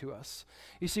open to us.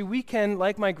 You see, we can,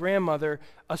 like my grandmother,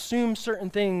 assume certain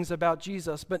things about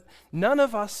Jesus, but none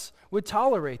of us would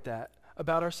tolerate that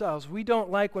about ourselves. We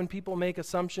don't like when people make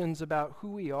assumptions about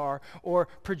who we are or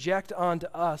project onto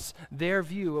us their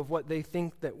view of what they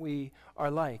think that we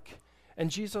are like. And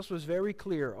Jesus was very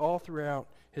clear all throughout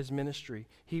his ministry.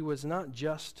 He was not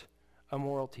just a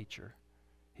moral teacher.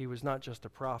 He was not just a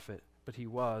prophet, but he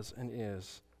was and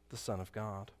is the Son of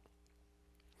God.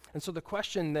 And so the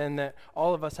question then that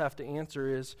all of us have to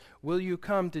answer is, will you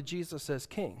come to Jesus as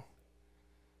King?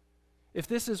 If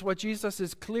this is what Jesus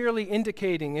is clearly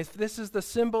indicating, if this is the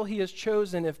symbol he has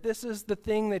chosen, if this is the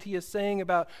thing that he is saying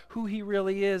about who he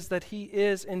really is, that he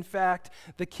is in fact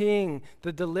the King,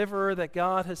 the deliverer that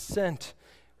God has sent,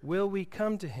 will we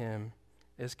come to him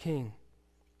as King?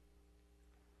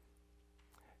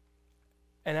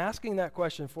 And asking that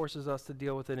question forces us to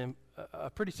deal with a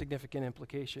pretty significant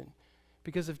implication.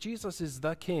 Because if Jesus is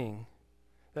the King,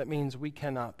 that means we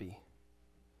cannot be.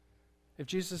 If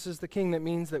Jesus is the King, that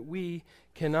means that we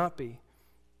cannot be.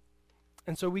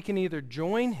 And so we can either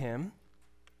join him,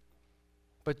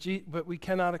 but we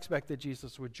cannot expect that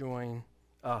Jesus would join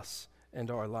us and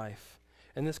our life.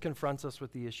 And this confronts us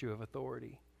with the issue of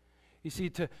authority. You see,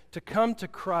 to come to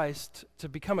Christ, to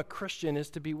become a Christian, is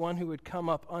to be one who would come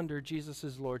up under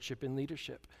Jesus' lordship and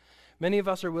leadership. Many of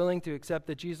us are willing to accept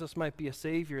that Jesus might be a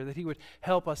Savior, that he would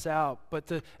help us out, but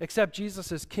to accept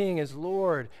Jesus as King, as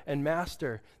Lord and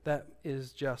Master, that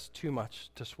is just too much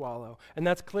to swallow. And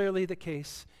that's clearly the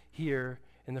case here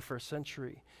in the first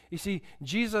century. You see,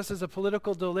 Jesus as a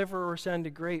political deliverer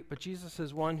sounded great, but Jesus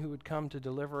is one who would come to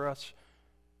deliver us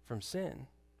from sin.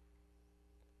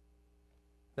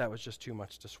 That was just too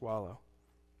much to swallow.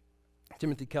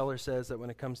 Timothy Keller says that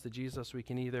when it comes to Jesus, we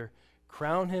can either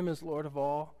crown him as Lord of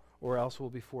all, or else we'll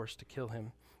be forced to kill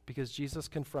him, because Jesus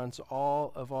confronts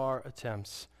all of our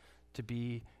attempts to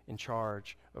be in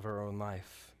charge of our own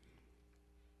life.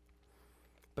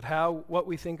 But what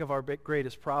we think of our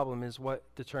greatest problem is what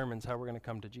determines how we're going to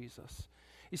come to Jesus.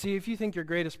 You see, if you think your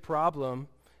greatest problem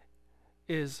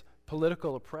is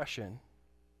political oppression,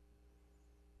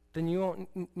 then you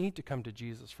won't need to come to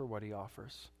Jesus for what he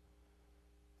offers.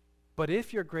 But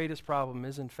if your greatest problem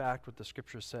is in fact what the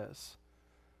Scripture says,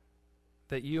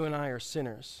 that you and I are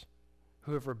sinners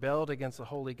who have rebelled against the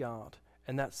holy God,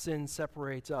 and that sin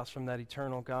separates us from that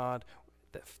eternal God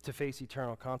to face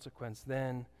eternal consequence,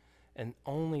 then and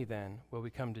only then will we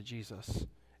come to Jesus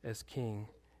as King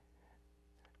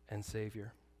and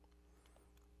Savior.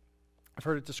 I've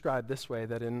heard it described this way,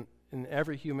 that in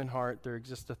every human heart there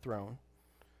exists a throne.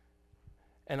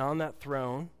 And on that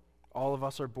throne, all of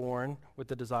us are born with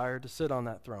the desire to sit on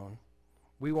that throne.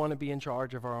 We want to be in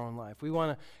charge of our own life. We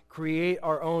want to create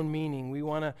our own meaning. We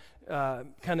want to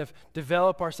kind of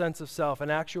develop our sense of self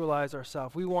and actualize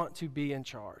ourselves. We want to be in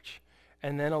charge.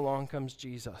 And then along comes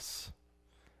Jesus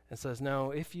and says,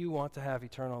 no, if you want to have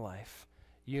eternal life,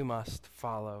 you must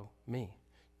follow me.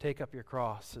 Take up your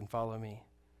cross and follow me.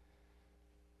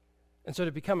 And so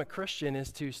to become a Christian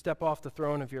is to step off the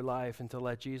throne of your life and to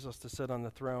let Jesus to sit on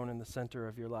the throne in the center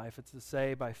of your life. It's to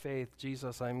say by faith,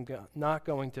 Jesus, I'm not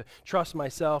going to trust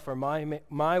myself or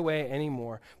my way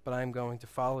anymore, but I'm going to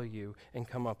follow you and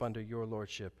come up under your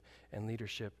lordship and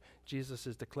leadership. Jesus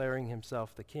is declaring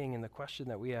himself the King, and the question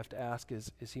that we have to ask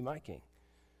is he my King?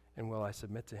 And will I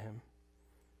submit to him?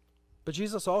 But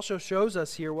Jesus also shows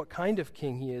us here what kind of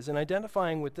king he is. In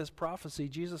identifying with this prophecy,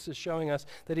 Jesus is showing us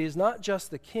that he is not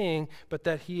just the king, but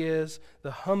that he is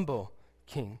the humble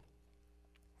king.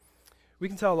 We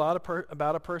can tell a lot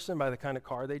about a person by the kind of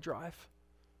car they drive,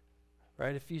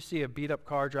 right? If you see a beat-up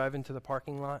car drive into the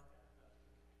parking lot,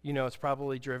 you know it's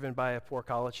probably driven by a poor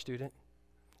college student.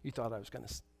 You thought I was going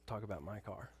to talk about my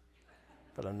car,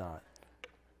 but I'm not.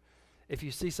 If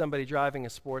you see somebody driving a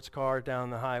sports car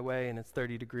down the highway and it's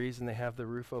 30 degrees and they have the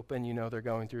roof open, you know they're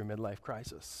going through a midlife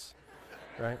crisis,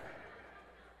 right?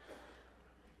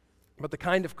 But the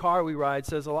kind of car we ride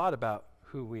says a lot about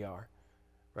who we are,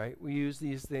 right? We use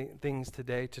these things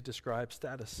today to describe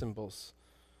status symbols.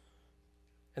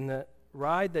 And the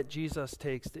ride that Jesus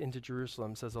takes into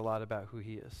Jerusalem says a lot about who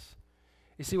he is.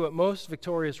 You see, what most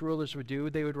victorious rulers would do,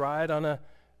 they would ride on a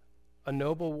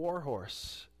noble war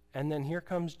horse. And then here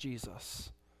comes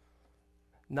Jesus,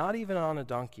 not even on a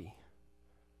donkey,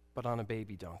 but on a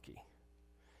baby donkey.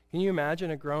 Can you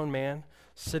imagine a grown man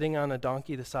sitting on a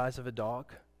donkey the size of a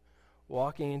dog,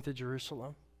 walking into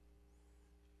Jerusalem?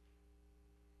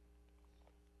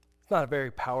 It's not a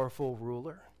very powerful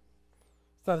ruler.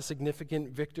 It's not a significant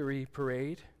victory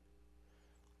parade.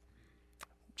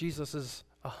 Jesus is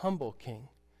a humble king.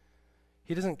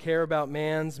 He doesn't care about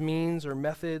man's means or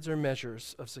methods or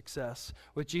measures of success.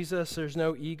 With Jesus, there's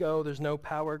no ego, there's no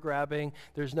power grabbing,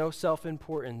 there's no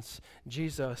self-importance.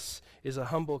 Jesus is a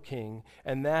humble king,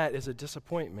 and that is a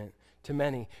disappointment to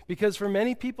many. Because for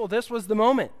many people, this was the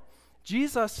moment.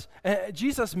 Jesus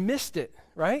missed it,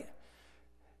 right?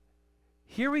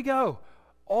 Here we go.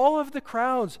 All of the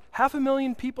crowds,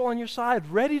 500,000 people on your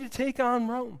side, ready to take on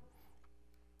Rome.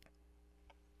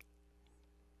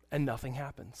 And nothing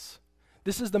happens.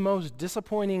 This is the most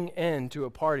disappointing end to a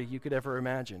party you could ever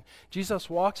imagine. Jesus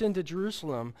walks into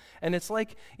Jerusalem, and it's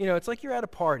like you're at a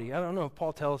party. I don't know if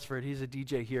Paul Telesford, he's a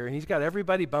DJ here, and he's got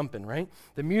everybody bumping, right?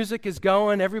 The music is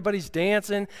going, everybody's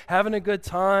dancing, having a good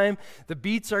time. The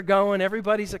beats are going,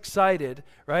 everybody's excited,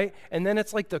 right? And then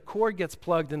it's like the cord gets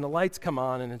plugged and the lights come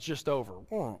on, and it's just over.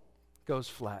 Goes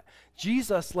flat.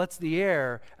 Jesus lets the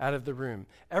air out of the room.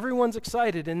 Everyone's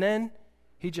excited, and then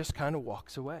he just kind of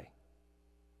walks away.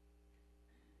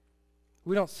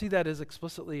 We don't see that as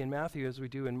explicitly in Matthew as we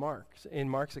do in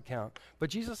Mark's account. But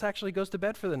Jesus actually goes to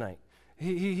bed for the night.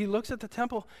 He looks at the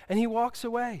temple and he walks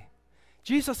away.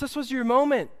 Jesus, this was your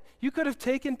moment. You could have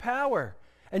taken power.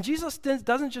 And Jesus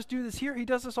doesn't just do this here. He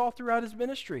does this all throughout his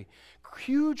ministry.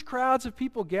 Huge crowds of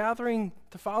people gathering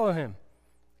to follow him.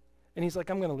 And he's like,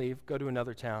 I'm going to leave, go to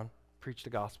another town, preach the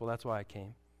gospel. That's why I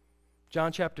came.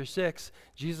 John chapter 6,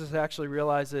 Jesus actually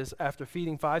realizes after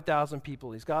feeding 5,000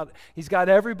 people, he's got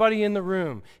everybody in the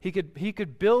room. He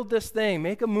could build this thing,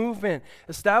 make a movement,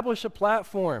 establish a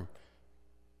platform.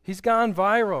 He's gone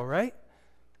viral, right?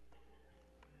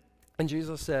 And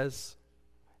Jesus says,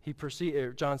 John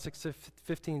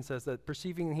 6:15 says that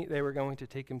perceiving they were going to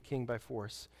take him king by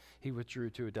force, he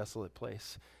withdrew to a desolate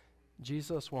place.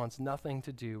 Jesus wants nothing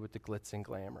to do with the glitz and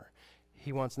glamour.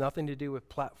 He wants nothing to do with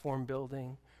platform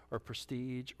building or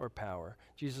prestige or power.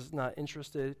 Jesus is not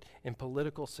interested in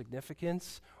political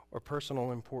significance or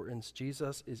personal importance.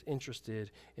 Jesus is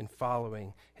interested in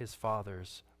following his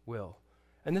Father's will.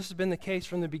 And this has been the case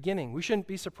from the beginning. We shouldn't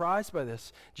be surprised by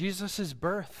this. Jesus'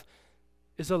 birth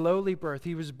is a lowly birth.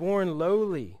 He was born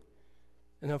lowly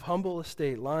and of humble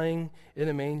estate, lying in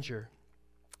a manger.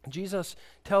 Jesus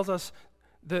tells us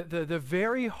the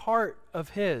very heart of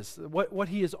his, what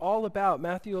he is all about.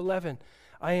 Matthew 11,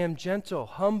 I am gentle,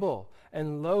 humble,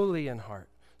 and lowly in heart,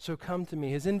 so come to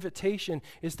me. His invitation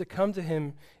is to come to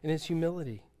him in his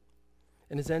humility.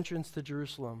 In his entrance to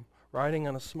Jerusalem, riding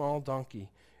on a small donkey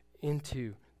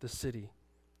into the city,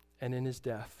 and in his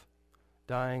death,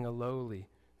 dying a lowly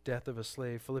death of a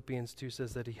slave. Philippians 2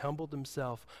 says that he humbled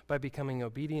himself by becoming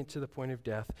obedient to the point of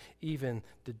death, even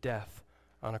the death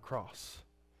on a cross.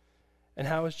 And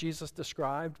how is Jesus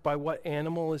described? By what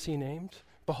animal is he named?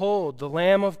 Behold, the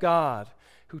Lamb of God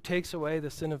who takes away the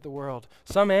sin of the world.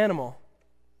 Some animal,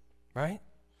 right?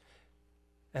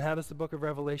 And how does the book of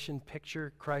Revelation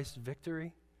picture Christ's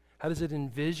victory? How does it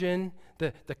envision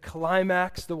the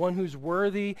climax, the one who's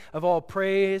worthy of all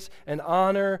praise and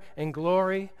honor and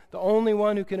glory, the only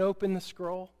one who can open the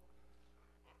scroll?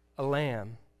 A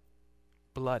lamb,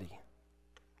 bloody,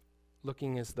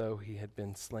 looking as though he had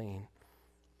been slain.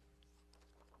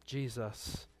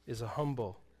 Jesus is a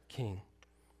humble king.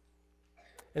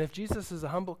 And if Jesus is a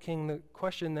humble king, the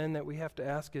question then that we have to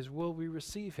ask is, will we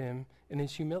receive him in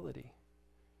his humility?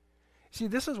 See,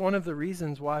 this is one of the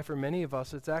reasons why for many of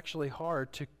us it's actually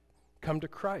hard to come to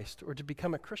Christ or to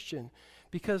become a Christian.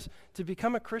 Because to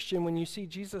become a Christian, when you see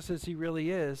Jesus as he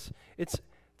really is, it's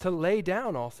to lay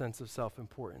down all sense of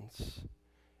self-importance.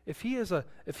 If he is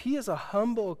a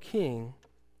humble king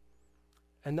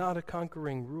and not a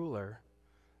conquering ruler,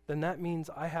 then that means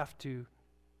I have to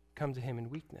come to him in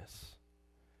weakness.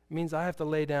 It means I have to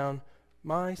lay down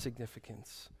my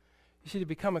significance. You see, to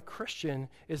become a Christian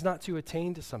is not to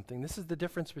attain to something. This is the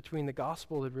difference between the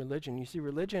gospel and religion. You see,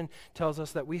 religion tells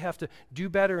us that we have to do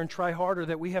better and try harder,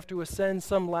 that we have to ascend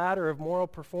some ladder of moral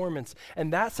performance.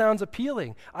 And that sounds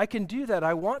appealing. I can do that.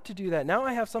 I want to do that. Now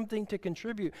I have something to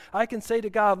contribute. I can say to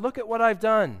God, look at what I've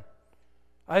done.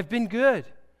 I've been good.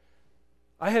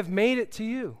 I have made it to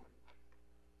you.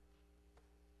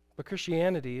 But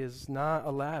Christianity is not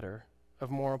a ladder of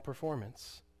moral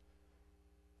performance,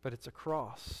 but it's a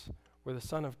cross where the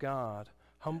Son of God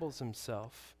humbles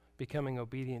himself, becoming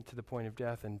obedient to the point of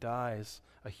death, and dies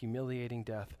a humiliating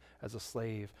death as a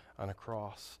slave on a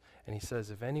cross. And he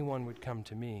says, if anyone would come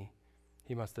to me,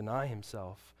 he must deny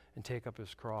himself and take up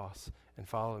his cross and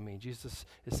follow me. Jesus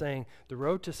is saying the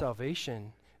road to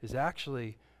salvation is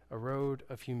actually a road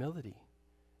of humility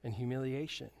and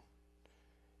humiliation.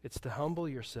 It's to humble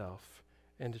yourself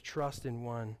and to trust in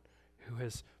one who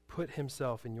has put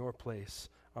himself in your place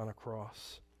on a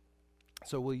cross.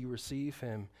 So will you receive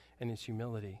him in his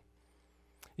humility?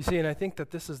 You You see, and I think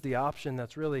that this is the option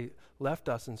that's really left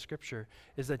us in Scripture,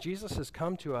 is that Jesus has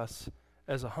come to us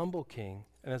as a humble king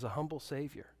and as a humble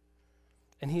Savior.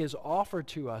 And he has offered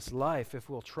to us life if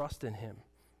we'll trust in him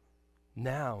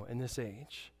now in this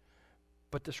age.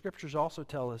 But the Scriptures also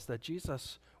tell us that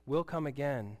Jesus will come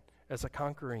again as a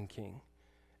conquering king.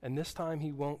 And this time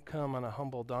he won't come on a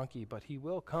humble donkey, but he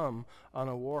will come on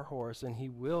a war horse, and he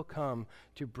will come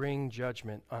to bring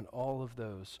judgment on all of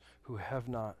those who have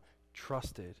not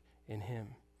trusted in him.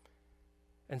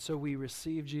 And so we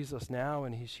receive Jesus now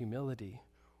in his humility,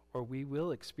 or we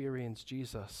will experience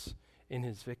Jesus in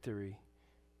his victory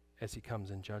as he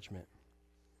comes in judgment.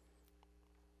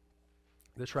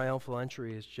 The triumphal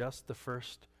entry is just the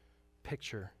first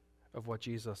picture of what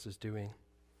Jesus is doing.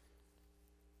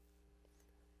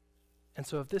 And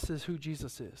so if this is who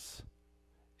Jesus is,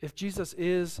 if Jesus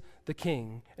is the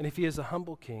king, and if he is a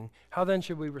humble king, how then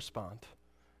should we respond?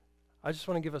 I just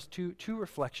want to give us two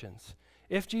reflections.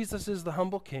 If Jesus is the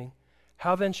humble king,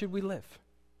 how then should we live?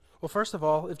 Well, first of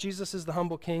all, if Jesus is the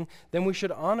humble king, then we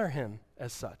should honor him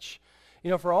as such.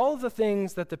 You know, for all of the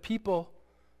things that the people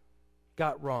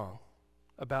got wrong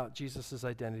about Jesus'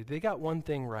 identity, they got one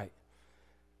thing right: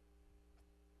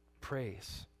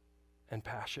 praise and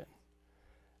passion.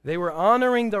 They were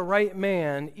honoring the right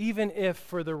man, even if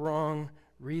for the wrong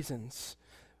reasons.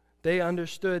 They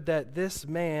understood that this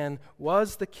man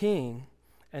was the king,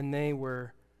 and they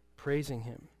were praising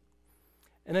him.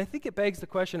 And I think it begs the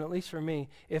question, at least for me,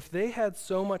 if they had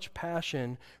so much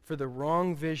passion for the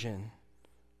wrong vision,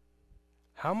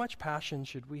 how much passion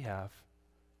should we have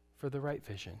for the right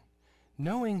vision?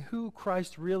 Knowing who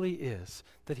Christ really is,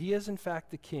 that he is in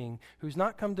fact the king who's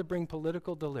not come to bring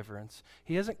political deliverance.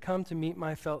 He hasn't come to meet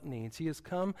my felt needs. He has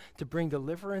come to bring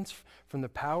deliverance from the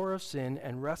power of sin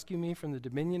and rescue me from the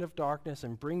dominion of darkness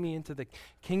and bring me into the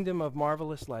kingdom of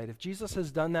marvelous light. If Jesus has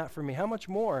done that for me, how much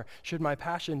more should my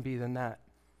passion be than that?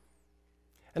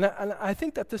 And I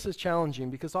think that this is challenging,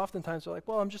 because oftentimes we're like,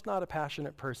 well, I'm just not a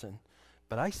passionate person.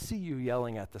 But I see you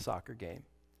yelling at the soccer game.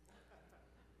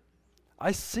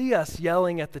 I see us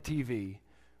yelling at the TV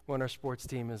when our sports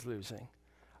team is losing.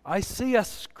 I see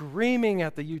us screaming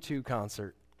at the U2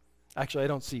 concert. Actually, I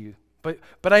don't see you,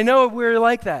 but I know we're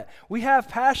like that. We have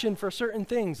passion for certain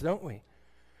things, don't we?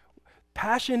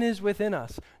 Passion is within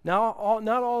us. Now,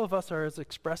 not all of us are as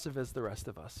expressive as the rest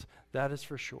of us. That is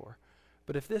for sure.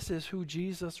 But if this is who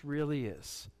Jesus really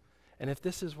is, and if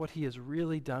this is what he has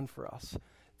really done for us,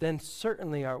 then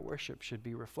certainly our worship should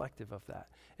be reflective of that.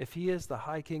 If he is the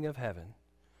high king of heaven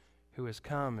who has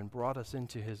come and brought us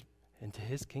into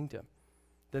his kingdom,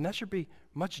 then that should be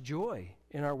much joy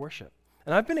in our worship.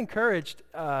 And I've been encouraged,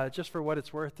 just for what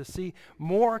it's worth, to see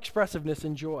more expressiveness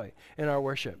and joy in our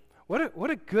worship. What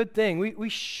a good thing. We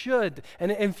should.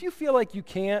 And if you feel like you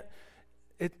can't,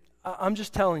 I'm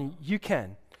just telling you, you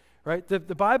can. Right? The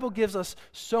Bible gives us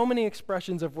so many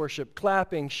expressions of worship: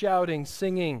 clapping, shouting,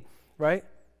 singing, right?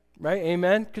 Right?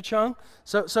 Amen, Kachung?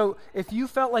 So if you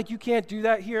felt like you can't do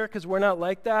that here because we're not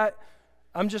like that,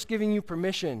 I'm just giving you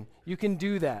permission. You can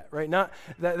do that, right? Not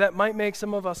that might make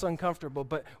some of us uncomfortable,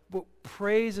 but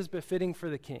praise is befitting for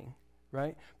the king,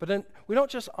 right? But then we don't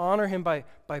just honor him by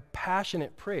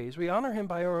passionate praise. We honor him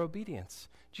by our obedience.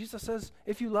 Jesus says,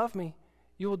 if you love me,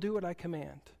 you will do what I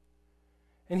command.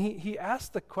 And he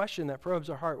asked the question that probes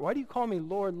our heart: why do you call me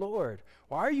Lord, Lord?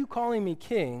 Why are you calling me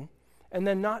king and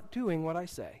then not doing what I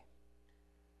say?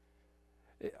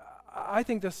 I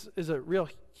think this is a real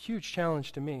huge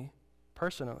challenge to me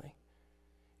personally.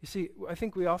 You see, I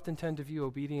think we often tend to view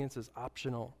obedience as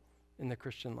optional in the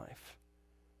Christian life.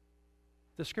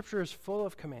 The Scripture is full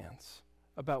of commands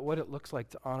about what it looks like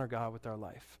to honor God with our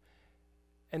life.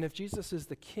 And if Jesus is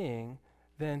the king,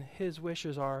 then his wish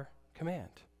is our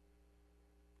command.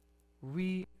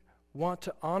 We want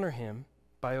to honor him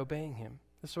by obeying him.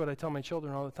 This is what I tell my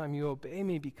children all the time: you obey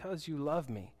me because you love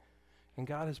me. And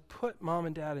God has put mom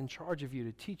and dad in charge of you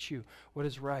to teach you what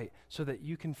is right so that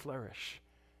you can flourish.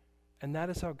 And that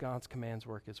is how God's commands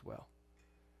work as well.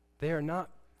 They are not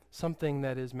something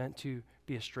that is meant to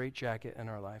be a straitjacket in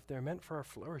our life. They're meant for our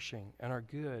flourishing and our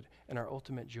good and our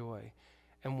ultimate joy.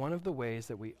 And one of the ways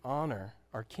that we honor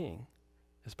our King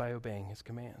is by obeying his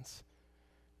commands.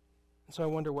 And so I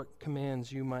wonder what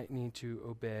commands you might need to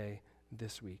obey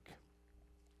this week.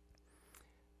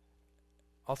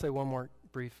 I'll say one more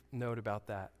brief note about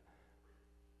that.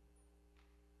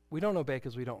 We don't obey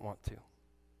because we don't want to.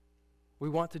 We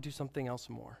want to do something else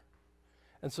more.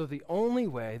 And so the only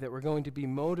way that we're going to be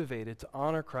motivated to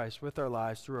honor Christ with our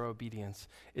lives through our obedience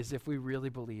is if we really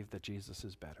believe that Jesus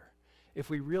is better. If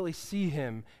we really see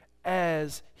him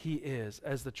as he is,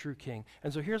 as the true king.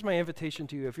 And so here's my invitation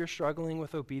to you. If you're struggling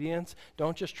with obedience,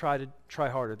 don't just try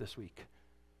harder this week.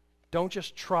 Don't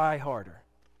just try harder.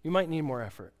 You might need more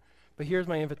effort. But here's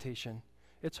my invitation.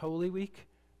 It's Holy Week.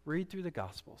 Read through the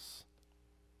Gospels.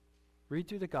 Read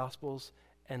through the Gospels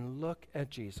and look at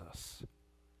Jesus.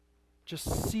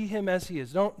 Just see him as he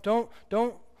is.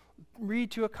 Don't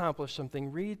read to accomplish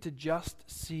something. Read to just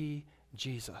see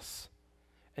Jesus.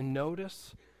 And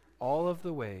notice all of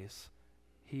the ways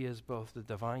he is both the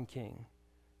divine king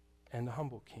and the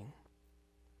humble king.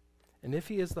 And if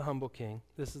he is the humble king,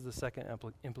 this is the second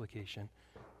implication,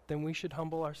 then we should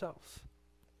humble ourselves.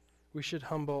 We should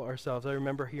humble ourselves. I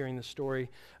remember hearing the story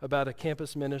about a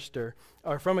campus minister,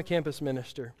 or from a campus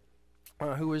minister,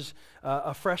 who was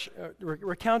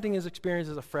recounting his experience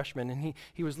as a freshman. And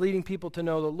he was leading people to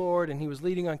know the Lord, and he was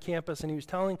leading on campus, and he was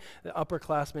telling the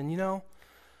upperclassmen,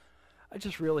 I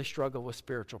just really struggle with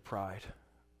spiritual pride.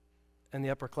 And the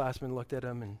upperclassmen looked at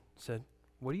him and said,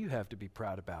 what do you have to be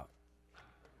proud about?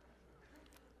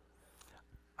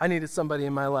 I needed somebody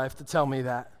in my life to tell me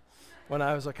that when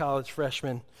I was a college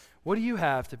freshman. What do you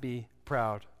have to be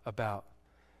proud about?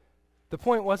 The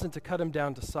point wasn't to cut him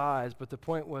down to size, but the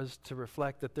point was to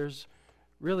reflect that there's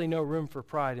really no room for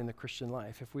pride in the Christian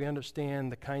life. If we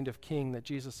understand the kind of king that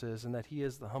Jesus is, and that he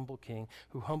is the humble king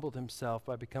who humbled himself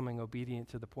by becoming obedient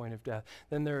to the point of death,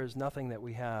 then there is nothing that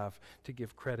we have to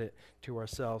give credit to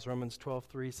ourselves. Romans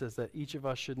 12:3 says that each of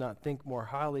us should not think more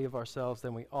highly of ourselves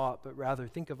than we ought, but rather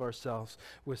think of ourselves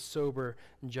with sober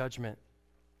judgment.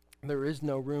 There is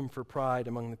no room for pride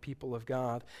among the people of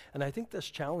God. And I think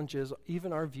this challenges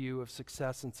even our view of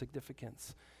success and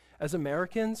significance. As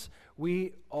Americans,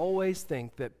 we always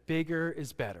think that bigger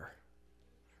is better,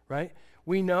 right?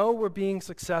 We know we're being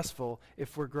successful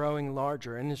if we're growing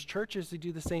larger. And as churches, they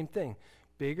do the same thing.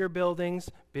 Bigger buildings,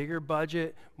 bigger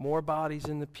budget, more bodies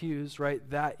in the pews, right?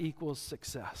 That equals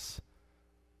success.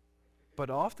 But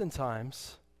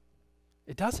oftentimes,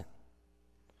 it doesn't.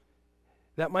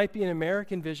 That might be an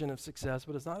American vision of success,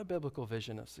 but it's not a biblical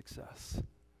vision of success.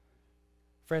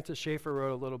 Francis Schaeffer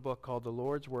wrote a little book called The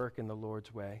Lord's Work and the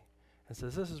Lord's Way, and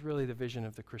says this is really the vision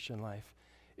of the Christian life.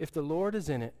 If the Lord is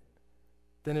in it,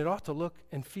 then it ought to look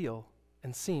and feel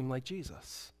and seem like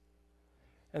Jesus.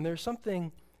 And there's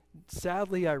something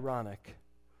sadly ironic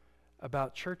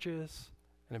about churches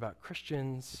and about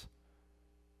Christians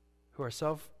who are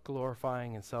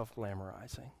self-glorifying and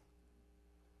self-glamorizing.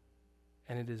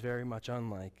 And it is very much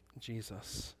unlike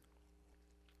Jesus.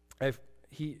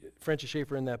 Francis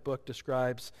Schaeffer in that book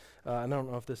describes, I don't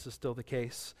know if this is still the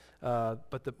case,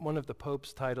 but one of the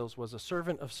Pope's titles was a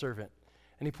servant of servant.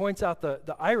 And he points out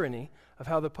the irony of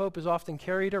how the Pope is often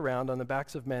carried around on the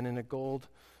backs of men in a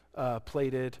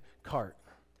gold-plated cart.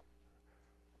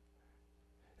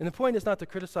 And the point is not to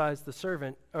criticize the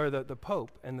servant, or the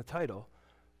Pope and the title,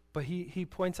 but he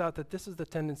points out that this is the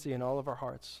tendency in all of our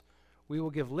hearts. We will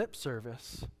give lip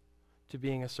service to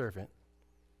being a servant.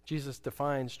 Jesus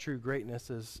defines true greatness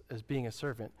as being a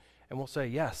servant. And we'll say,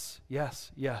 yes, yes,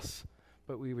 yes.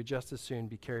 But we would just as soon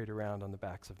be carried around on the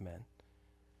backs of men.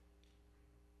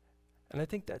 And I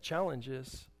think that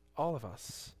challenges all of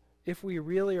us. If we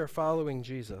really are following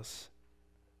Jesus,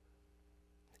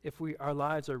 if our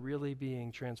lives are really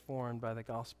being transformed by the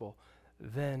gospel,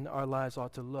 then our lives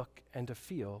ought to look and to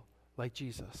feel like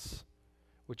Jesus,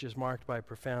 which is marked by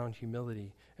profound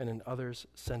humility and an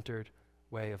others-centered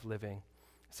way of living.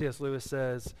 C.S. Lewis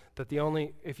says that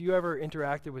if you ever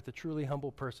interacted with a truly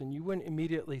humble person, you wouldn't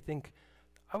immediately think,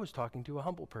 I was talking to a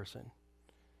humble person.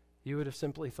 You would have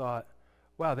simply thought,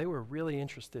 wow, they were really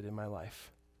interested in my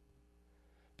life.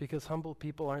 Because humble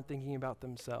people aren't thinking about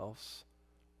themselves,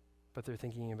 but they're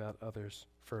thinking about others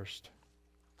first.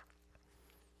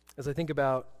 As I think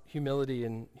about humility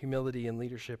and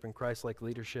leadership and Christ-like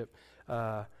leadership,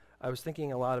 I was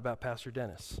thinking a lot about Pastor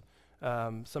Dennis.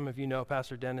 Some of you know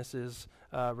Pastor Dennis is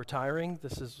retiring.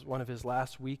 This is one of his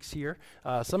last weeks here.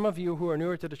 Some of you who are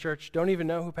newer to the church don't even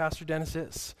know who Pastor Dennis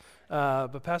is.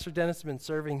 But Pastor Dennis has been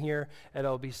serving here at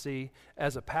LBC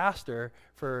as a pastor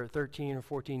for 13 or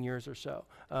 14 years or so.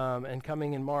 And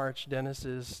coming in March, Dennis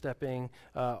is stepping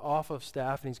off of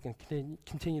staff, and he's going to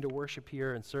continue to worship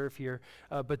here and serve here.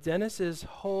 But Dennis's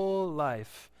whole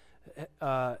life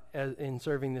in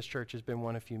serving this church has been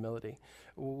one of humility.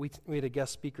 We had a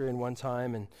guest speaker in one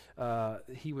time, and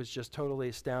he was just totally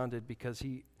astounded because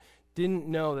he didn't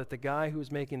know that the guy who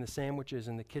was making the sandwiches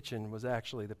in the kitchen was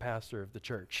actually the pastor of the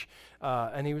church.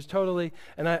 And he was totally,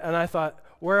 and I thought,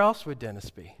 where else would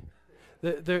Dennis be?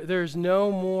 There's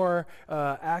no more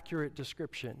accurate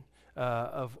description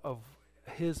of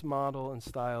his model and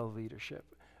style of leadership.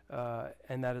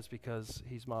 and that is because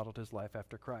he's modeled his life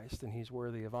after Christ, and he's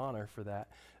worthy of honor for that.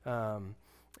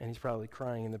 And he's probably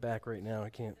crying in the back right now. I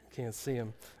can't see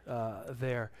him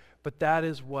there. But that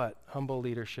is what humble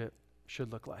leadership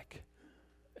should look like.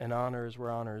 And honor is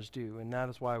where honor is due. And that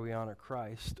is why we honor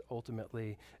Christ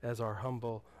ultimately as our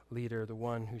humble leader, the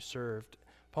one who served.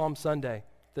 Palm Sunday,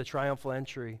 the triumphal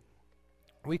entry,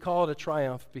 we call it a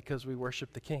triumph because we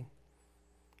worship the King.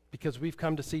 Because we've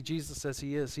come to see Jesus as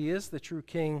he is. He is the true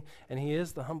King, and he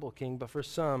is the humble King, but for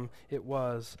some, it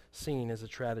was seen as a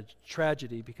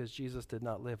tragedy because Jesus did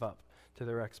not live up to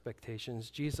their expectations.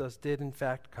 Jesus did, in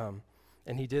fact, come,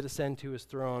 and he did ascend to his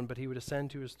throne, but he would ascend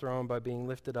to his throne by being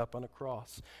lifted up on a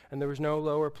cross. And there was no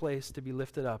lower place to be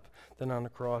lifted up than on a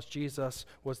cross. Jesus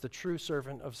was the true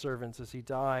servant of servants as he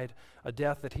died, a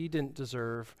death that he didn't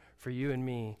deserve for you and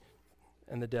me,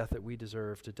 and the death that we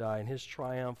deserve to die. And his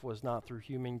triumph was not through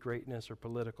human greatness or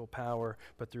political power,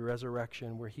 but through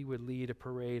resurrection, where he would lead a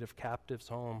parade of captives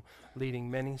home, leading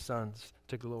many sons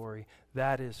to glory.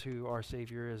 That is who our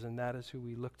Savior is, and that is who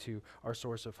we look to, our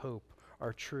source of hope,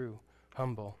 our true,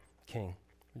 humble King.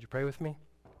 Would you pray with me?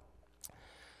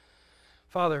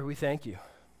 Father, we thank you.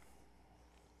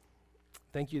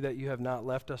 Thank you that you have not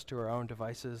left us to our own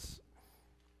devices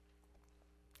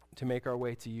to make our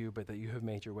way to you, but that you have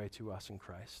made your way to us in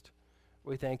Christ.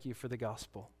 We thank you for the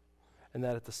gospel, and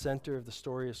that at the center of the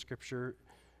story of Scripture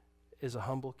is a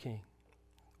humble King,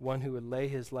 one who would lay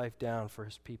his life down for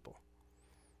his people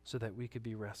so that we could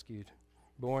be rescued,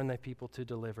 born thy people to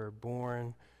deliver,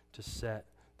 born to set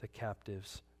the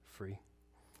captives free.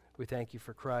 We thank you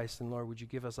for Christ, and Lord, would you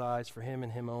give us eyes for him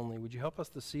and him only? Would you help us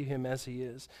to see him as he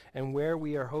is? And where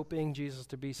we are hoping Jesus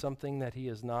to be something that he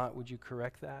is not, would you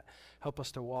correct that? Help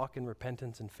us to walk in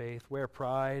repentance and faith. Where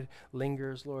pride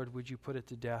lingers, Lord, would you put it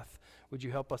to death? Would you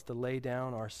help us to lay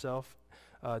down our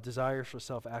desires for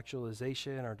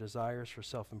self-actualization, our desires for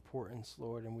self-importance,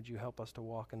 Lord, and would you help us to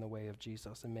walk in the way of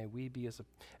Jesus? And may we be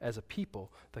as a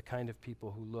people, the kind of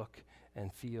people who look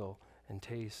and feel and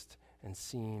taste and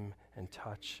seem and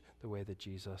touch the way that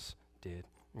Jesus did.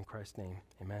 In Christ's name,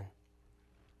 amen.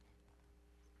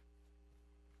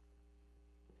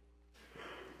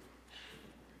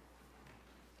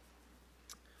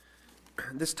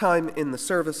 This time in the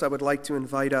service, I would like to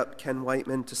invite up Ken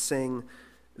Whiteman to sing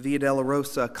Via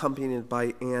Dolorosa, accompanied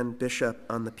by Ann Bishop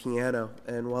on the piano.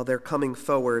 And while they're coming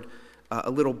forward, a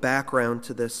little background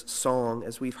to this song.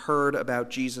 As we've heard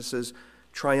about Jesus'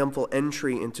 triumphal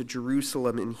entry into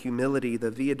Jerusalem in humility, the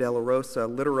Via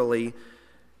Dolorosa, literally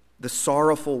the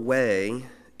sorrowful way,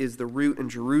 is the route in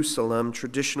Jerusalem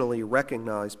traditionally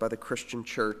recognized by the Christian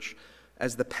church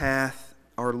as the path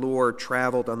our Lord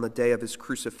traveled on the day of his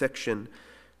crucifixion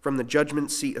from the judgment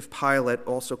seat of Pilate,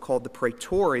 also called the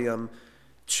Praetorium,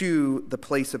 to the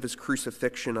place of his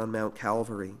crucifixion on Mount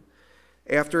Calvary.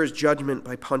 After his judgment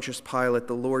by Pontius Pilate,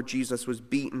 the Lord Jesus was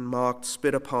beaten, mocked,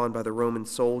 spit upon by the Roman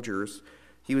soldiers.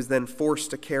 He was then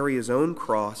forced to carry his own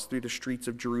cross through the streets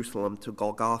of Jerusalem to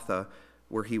Golgotha,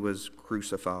 where he was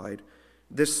crucified.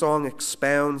 This song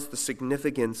expounds the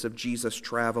significance of Jesus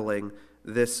traveling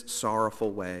this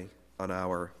sorrowful way on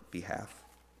our behalf.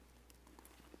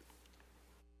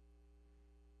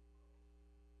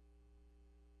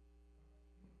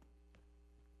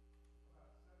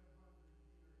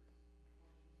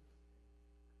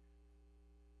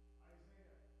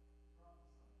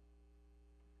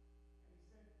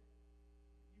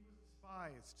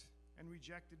 Despised and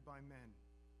rejected by men,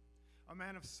 a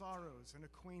man of sorrows and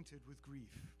acquainted with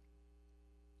grief.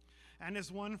 And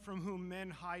as one from whom men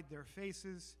hide their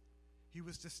faces, he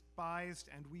was despised,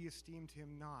 and we esteemed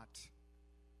him not.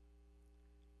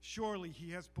 Surely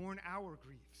he has borne our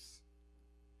griefs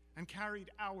and carried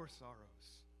our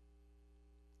sorrows.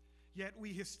 Yet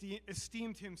we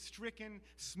esteemed him stricken,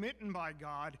 smitten by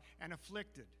God, and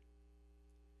afflicted.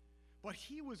 But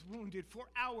he was wounded for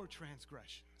our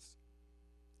transgressions.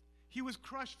 He was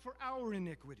crushed for our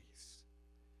iniquities.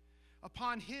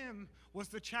 Upon him was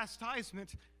the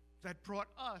chastisement that brought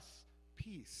us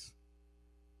peace.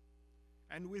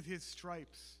 And with his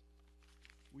stripes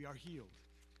we are healed.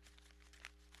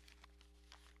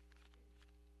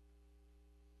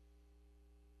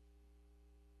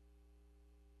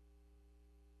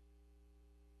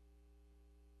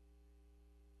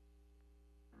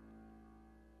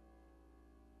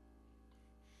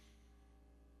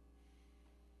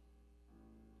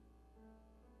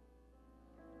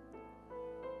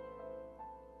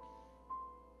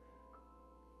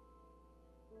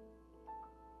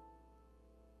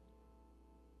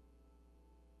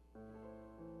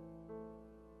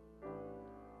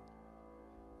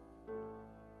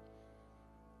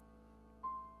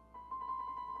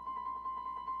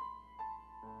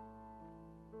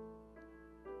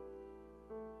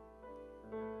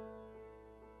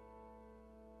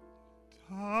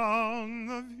 Down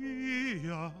the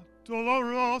Via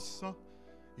Dolorosa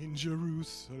in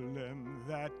Jerusalem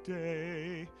that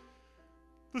day,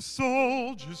 the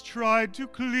soldiers tried to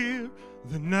clear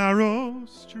the narrow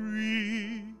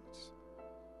streets,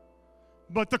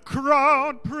 but the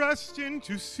crowd pressed in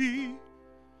to see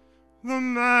the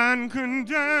man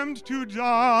condemned to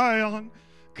die on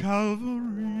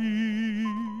Calvary.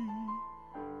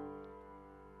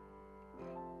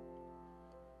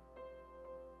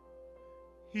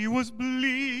 He was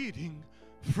bleeding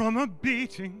from a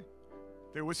beating.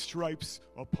 There were stripes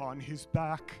upon his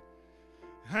back,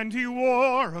 and he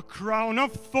wore a crown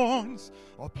of thorns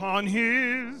upon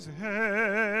his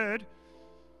head.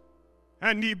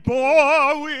 And he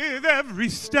bore with every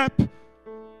step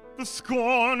the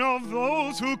scorn of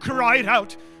those who cried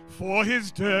out for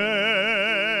his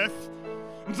death.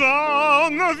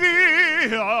 Down the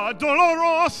Via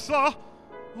Dolorosa,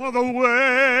 the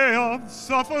way of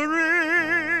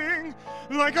suffering,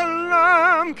 like a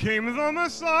lamb came the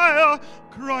Messiah,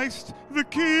 Christ the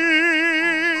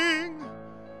King.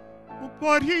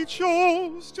 But he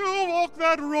chose to walk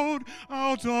that road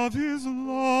out of his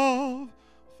love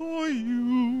for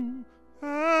you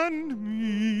and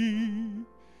me.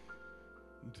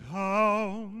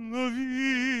 Down the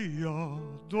Via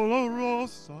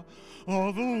Dolorosa,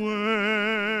 all the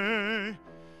way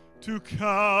to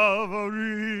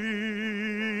Calvary.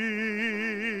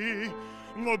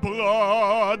 The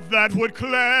blood that would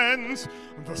cleanse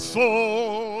the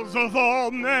souls of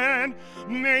all men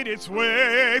made its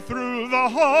way through the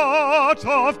heart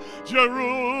of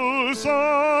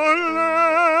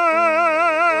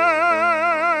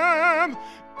Jerusalem.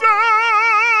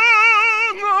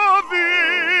 Down the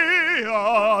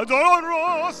Via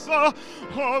Dolorosa,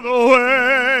 all the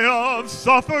way of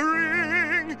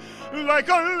suffering, like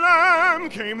a lamb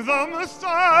came the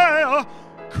Messiah,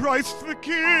 Christ the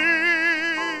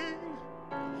King.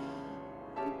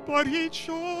 But he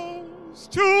chose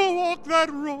to walk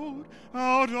that road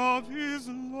out of his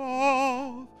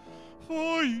love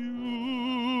for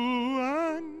you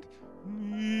and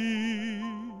me.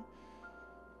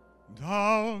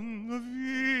 Down the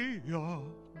Via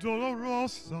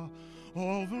Dolorosa,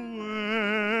 all the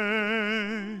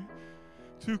way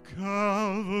to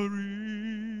Calvary.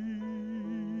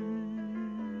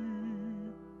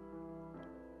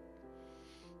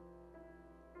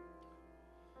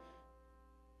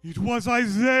 It was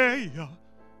Isaiah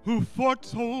who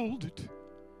foretold it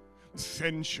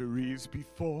centuries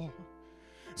before.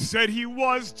 Said he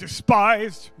was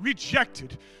despised,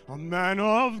 rejected, a man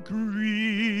of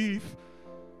grief.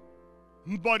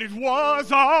 But it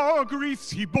was our griefs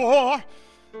he bore,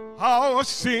 our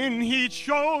sin he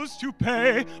chose to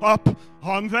pay up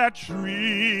on that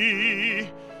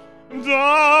tree.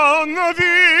 Down the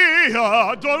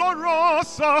Via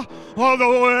Dolorosa, all the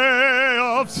way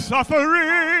of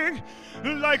suffering,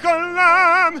 like a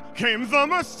lamb came the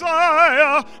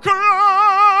Messiah,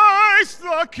 Christ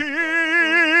the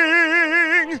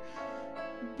King.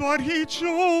 But he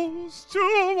chose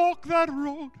to walk that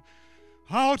road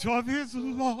out of his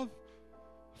love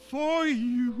for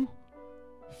you,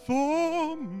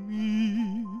 for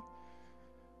me.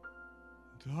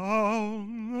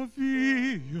 Down the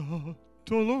Via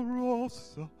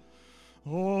Dolorosa,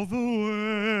 all the way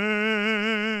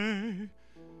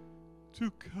to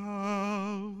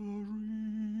Calvary.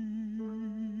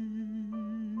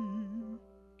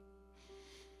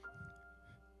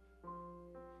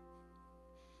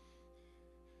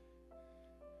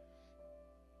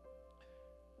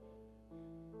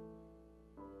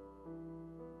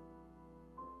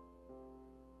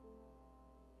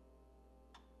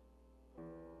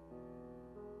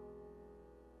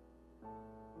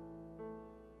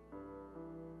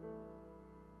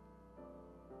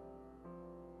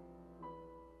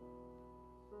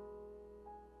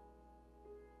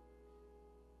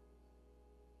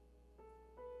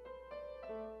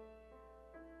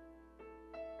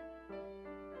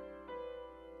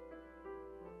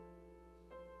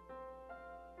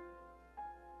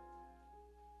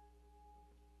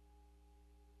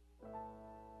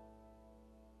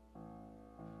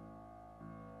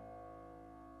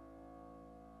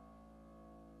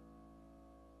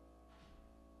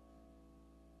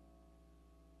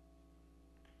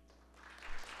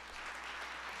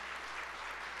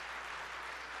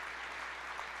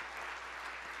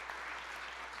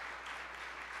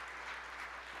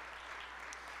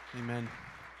 Amen.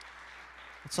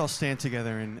 Let's all stand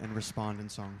together and respond in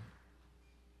song.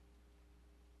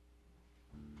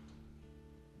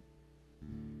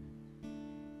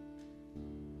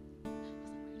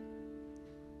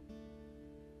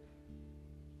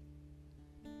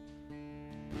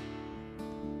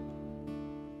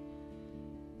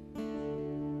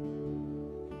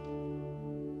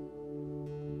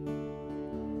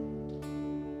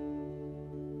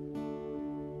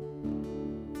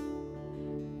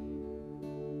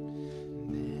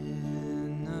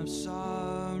 of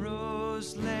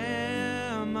sorrows,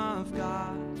 Lamb of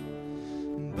God,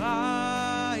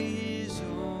 by his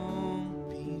own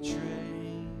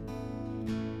betrayed.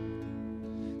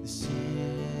 The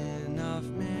sin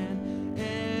of man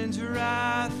and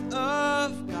wrath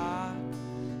of God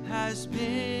has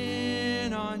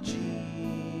been on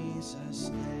Jesus'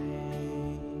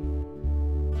 name.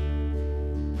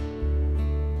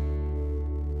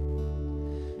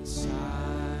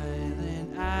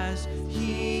 Silent as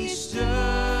he stood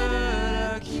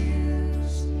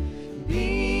accused,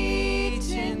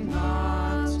 beaten,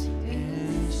 mocked,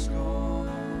 and scorned,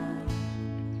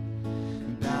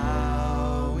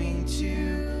 bowing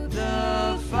to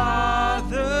the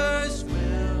Father's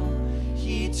will,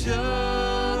 he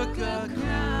took a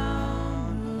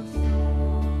crown of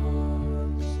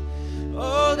thorns.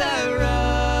 Oh, that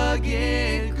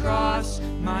rugged cross,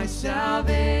 my salvation,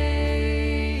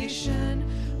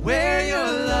 where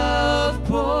your love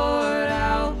poured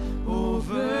out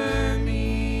over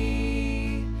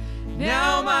me.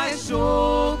 Now my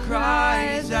soul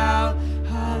cries out,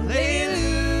 hallelujah,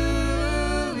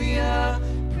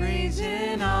 praise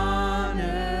and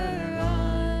honor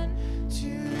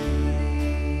unto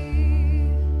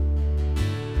thee.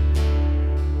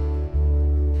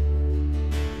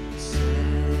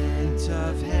 Sent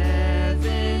of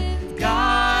heaven,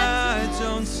 God's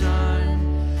own Son,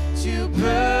 to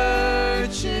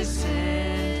purchase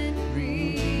and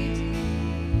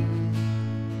redeem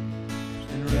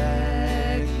and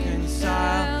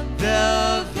reconcile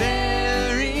the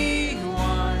very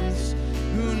ones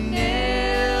who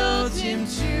nailed him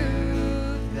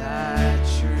to that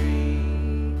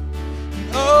tree. And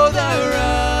oh, the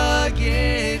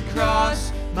rugged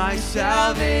cross, my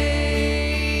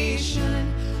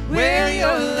salvation, where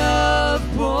your love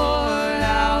poured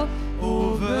out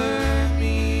over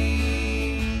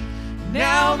me.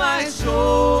 Now my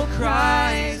soul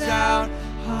cries out,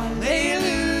 hallelujah,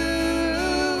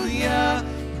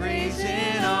 praise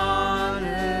and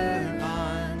honor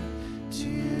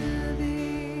unto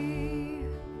thee.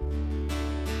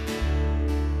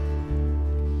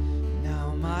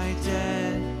 Now my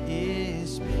debt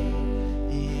is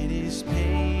paid, it is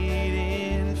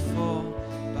paid in full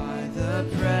by the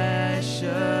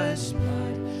precious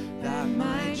blood that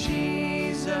my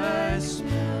Jesus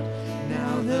spilled.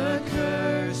 Now the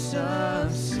curse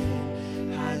of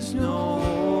sin has no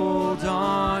hold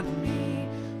on me.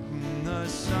 Whom the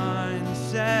Son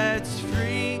sets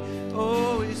free,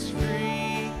 oh, is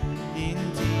free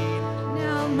indeed.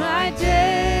 Now my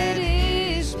debt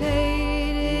is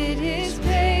paid, it is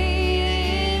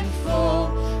paid in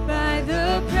full by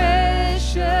the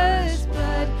precious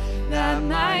blood that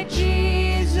my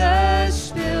Jesus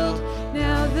spilled.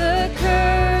 Now the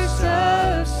curse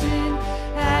of sin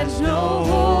has no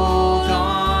hold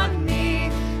on me.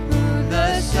 Who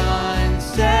the Son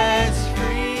sets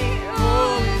free,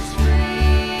 oh, is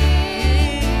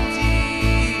free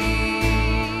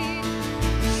indeed.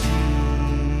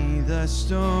 See, the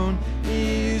stone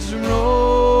is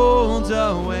rolled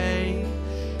away.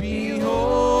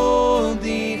 Behold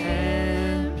the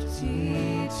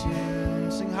empty tomb.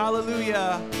 Sing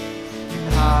hallelujah.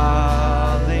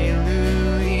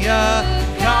 Hallelujah,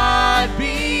 God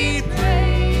be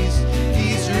praised.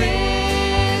 He's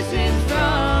risen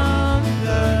from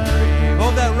the grave.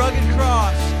 Oh, that rugged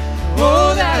cross.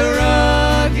 Oh, that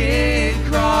rugged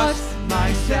cross,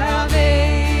 my salvation,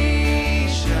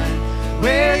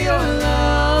 where your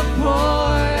love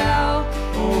poured out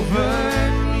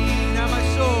over me.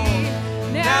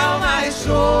 Now my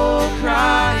soul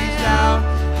cries out,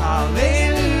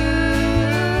 hallelujah,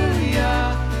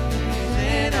 praise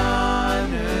and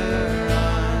honor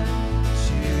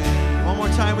unto thee. One more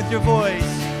time with your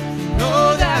voice.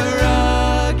 Oh,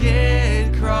 that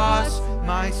rugged cross,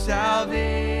 my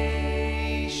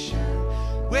salvation,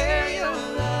 where your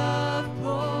love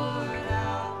poured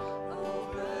out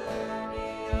over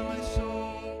me.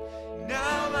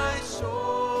 Now my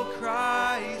soul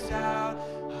cries out,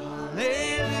 hallelujah,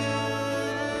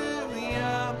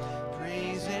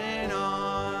 praise and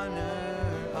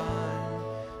honor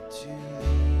unto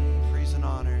thee. Praise and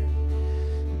honor.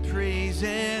 Praise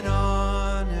and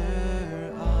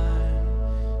honor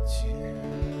unto thee.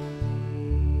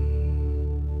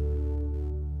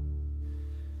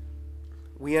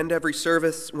 We end every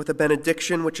service with a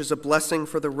benediction, which is a blessing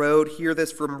for the road. Hear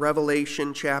this from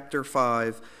Revelation chapter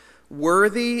 5.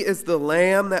 Worthy is the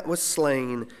Lamb that was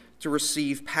slain to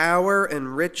receive power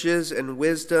and riches and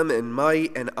wisdom and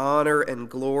might and honor and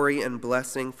glory and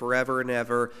blessing forever and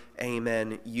ever.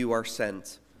 Amen. You are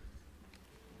sent.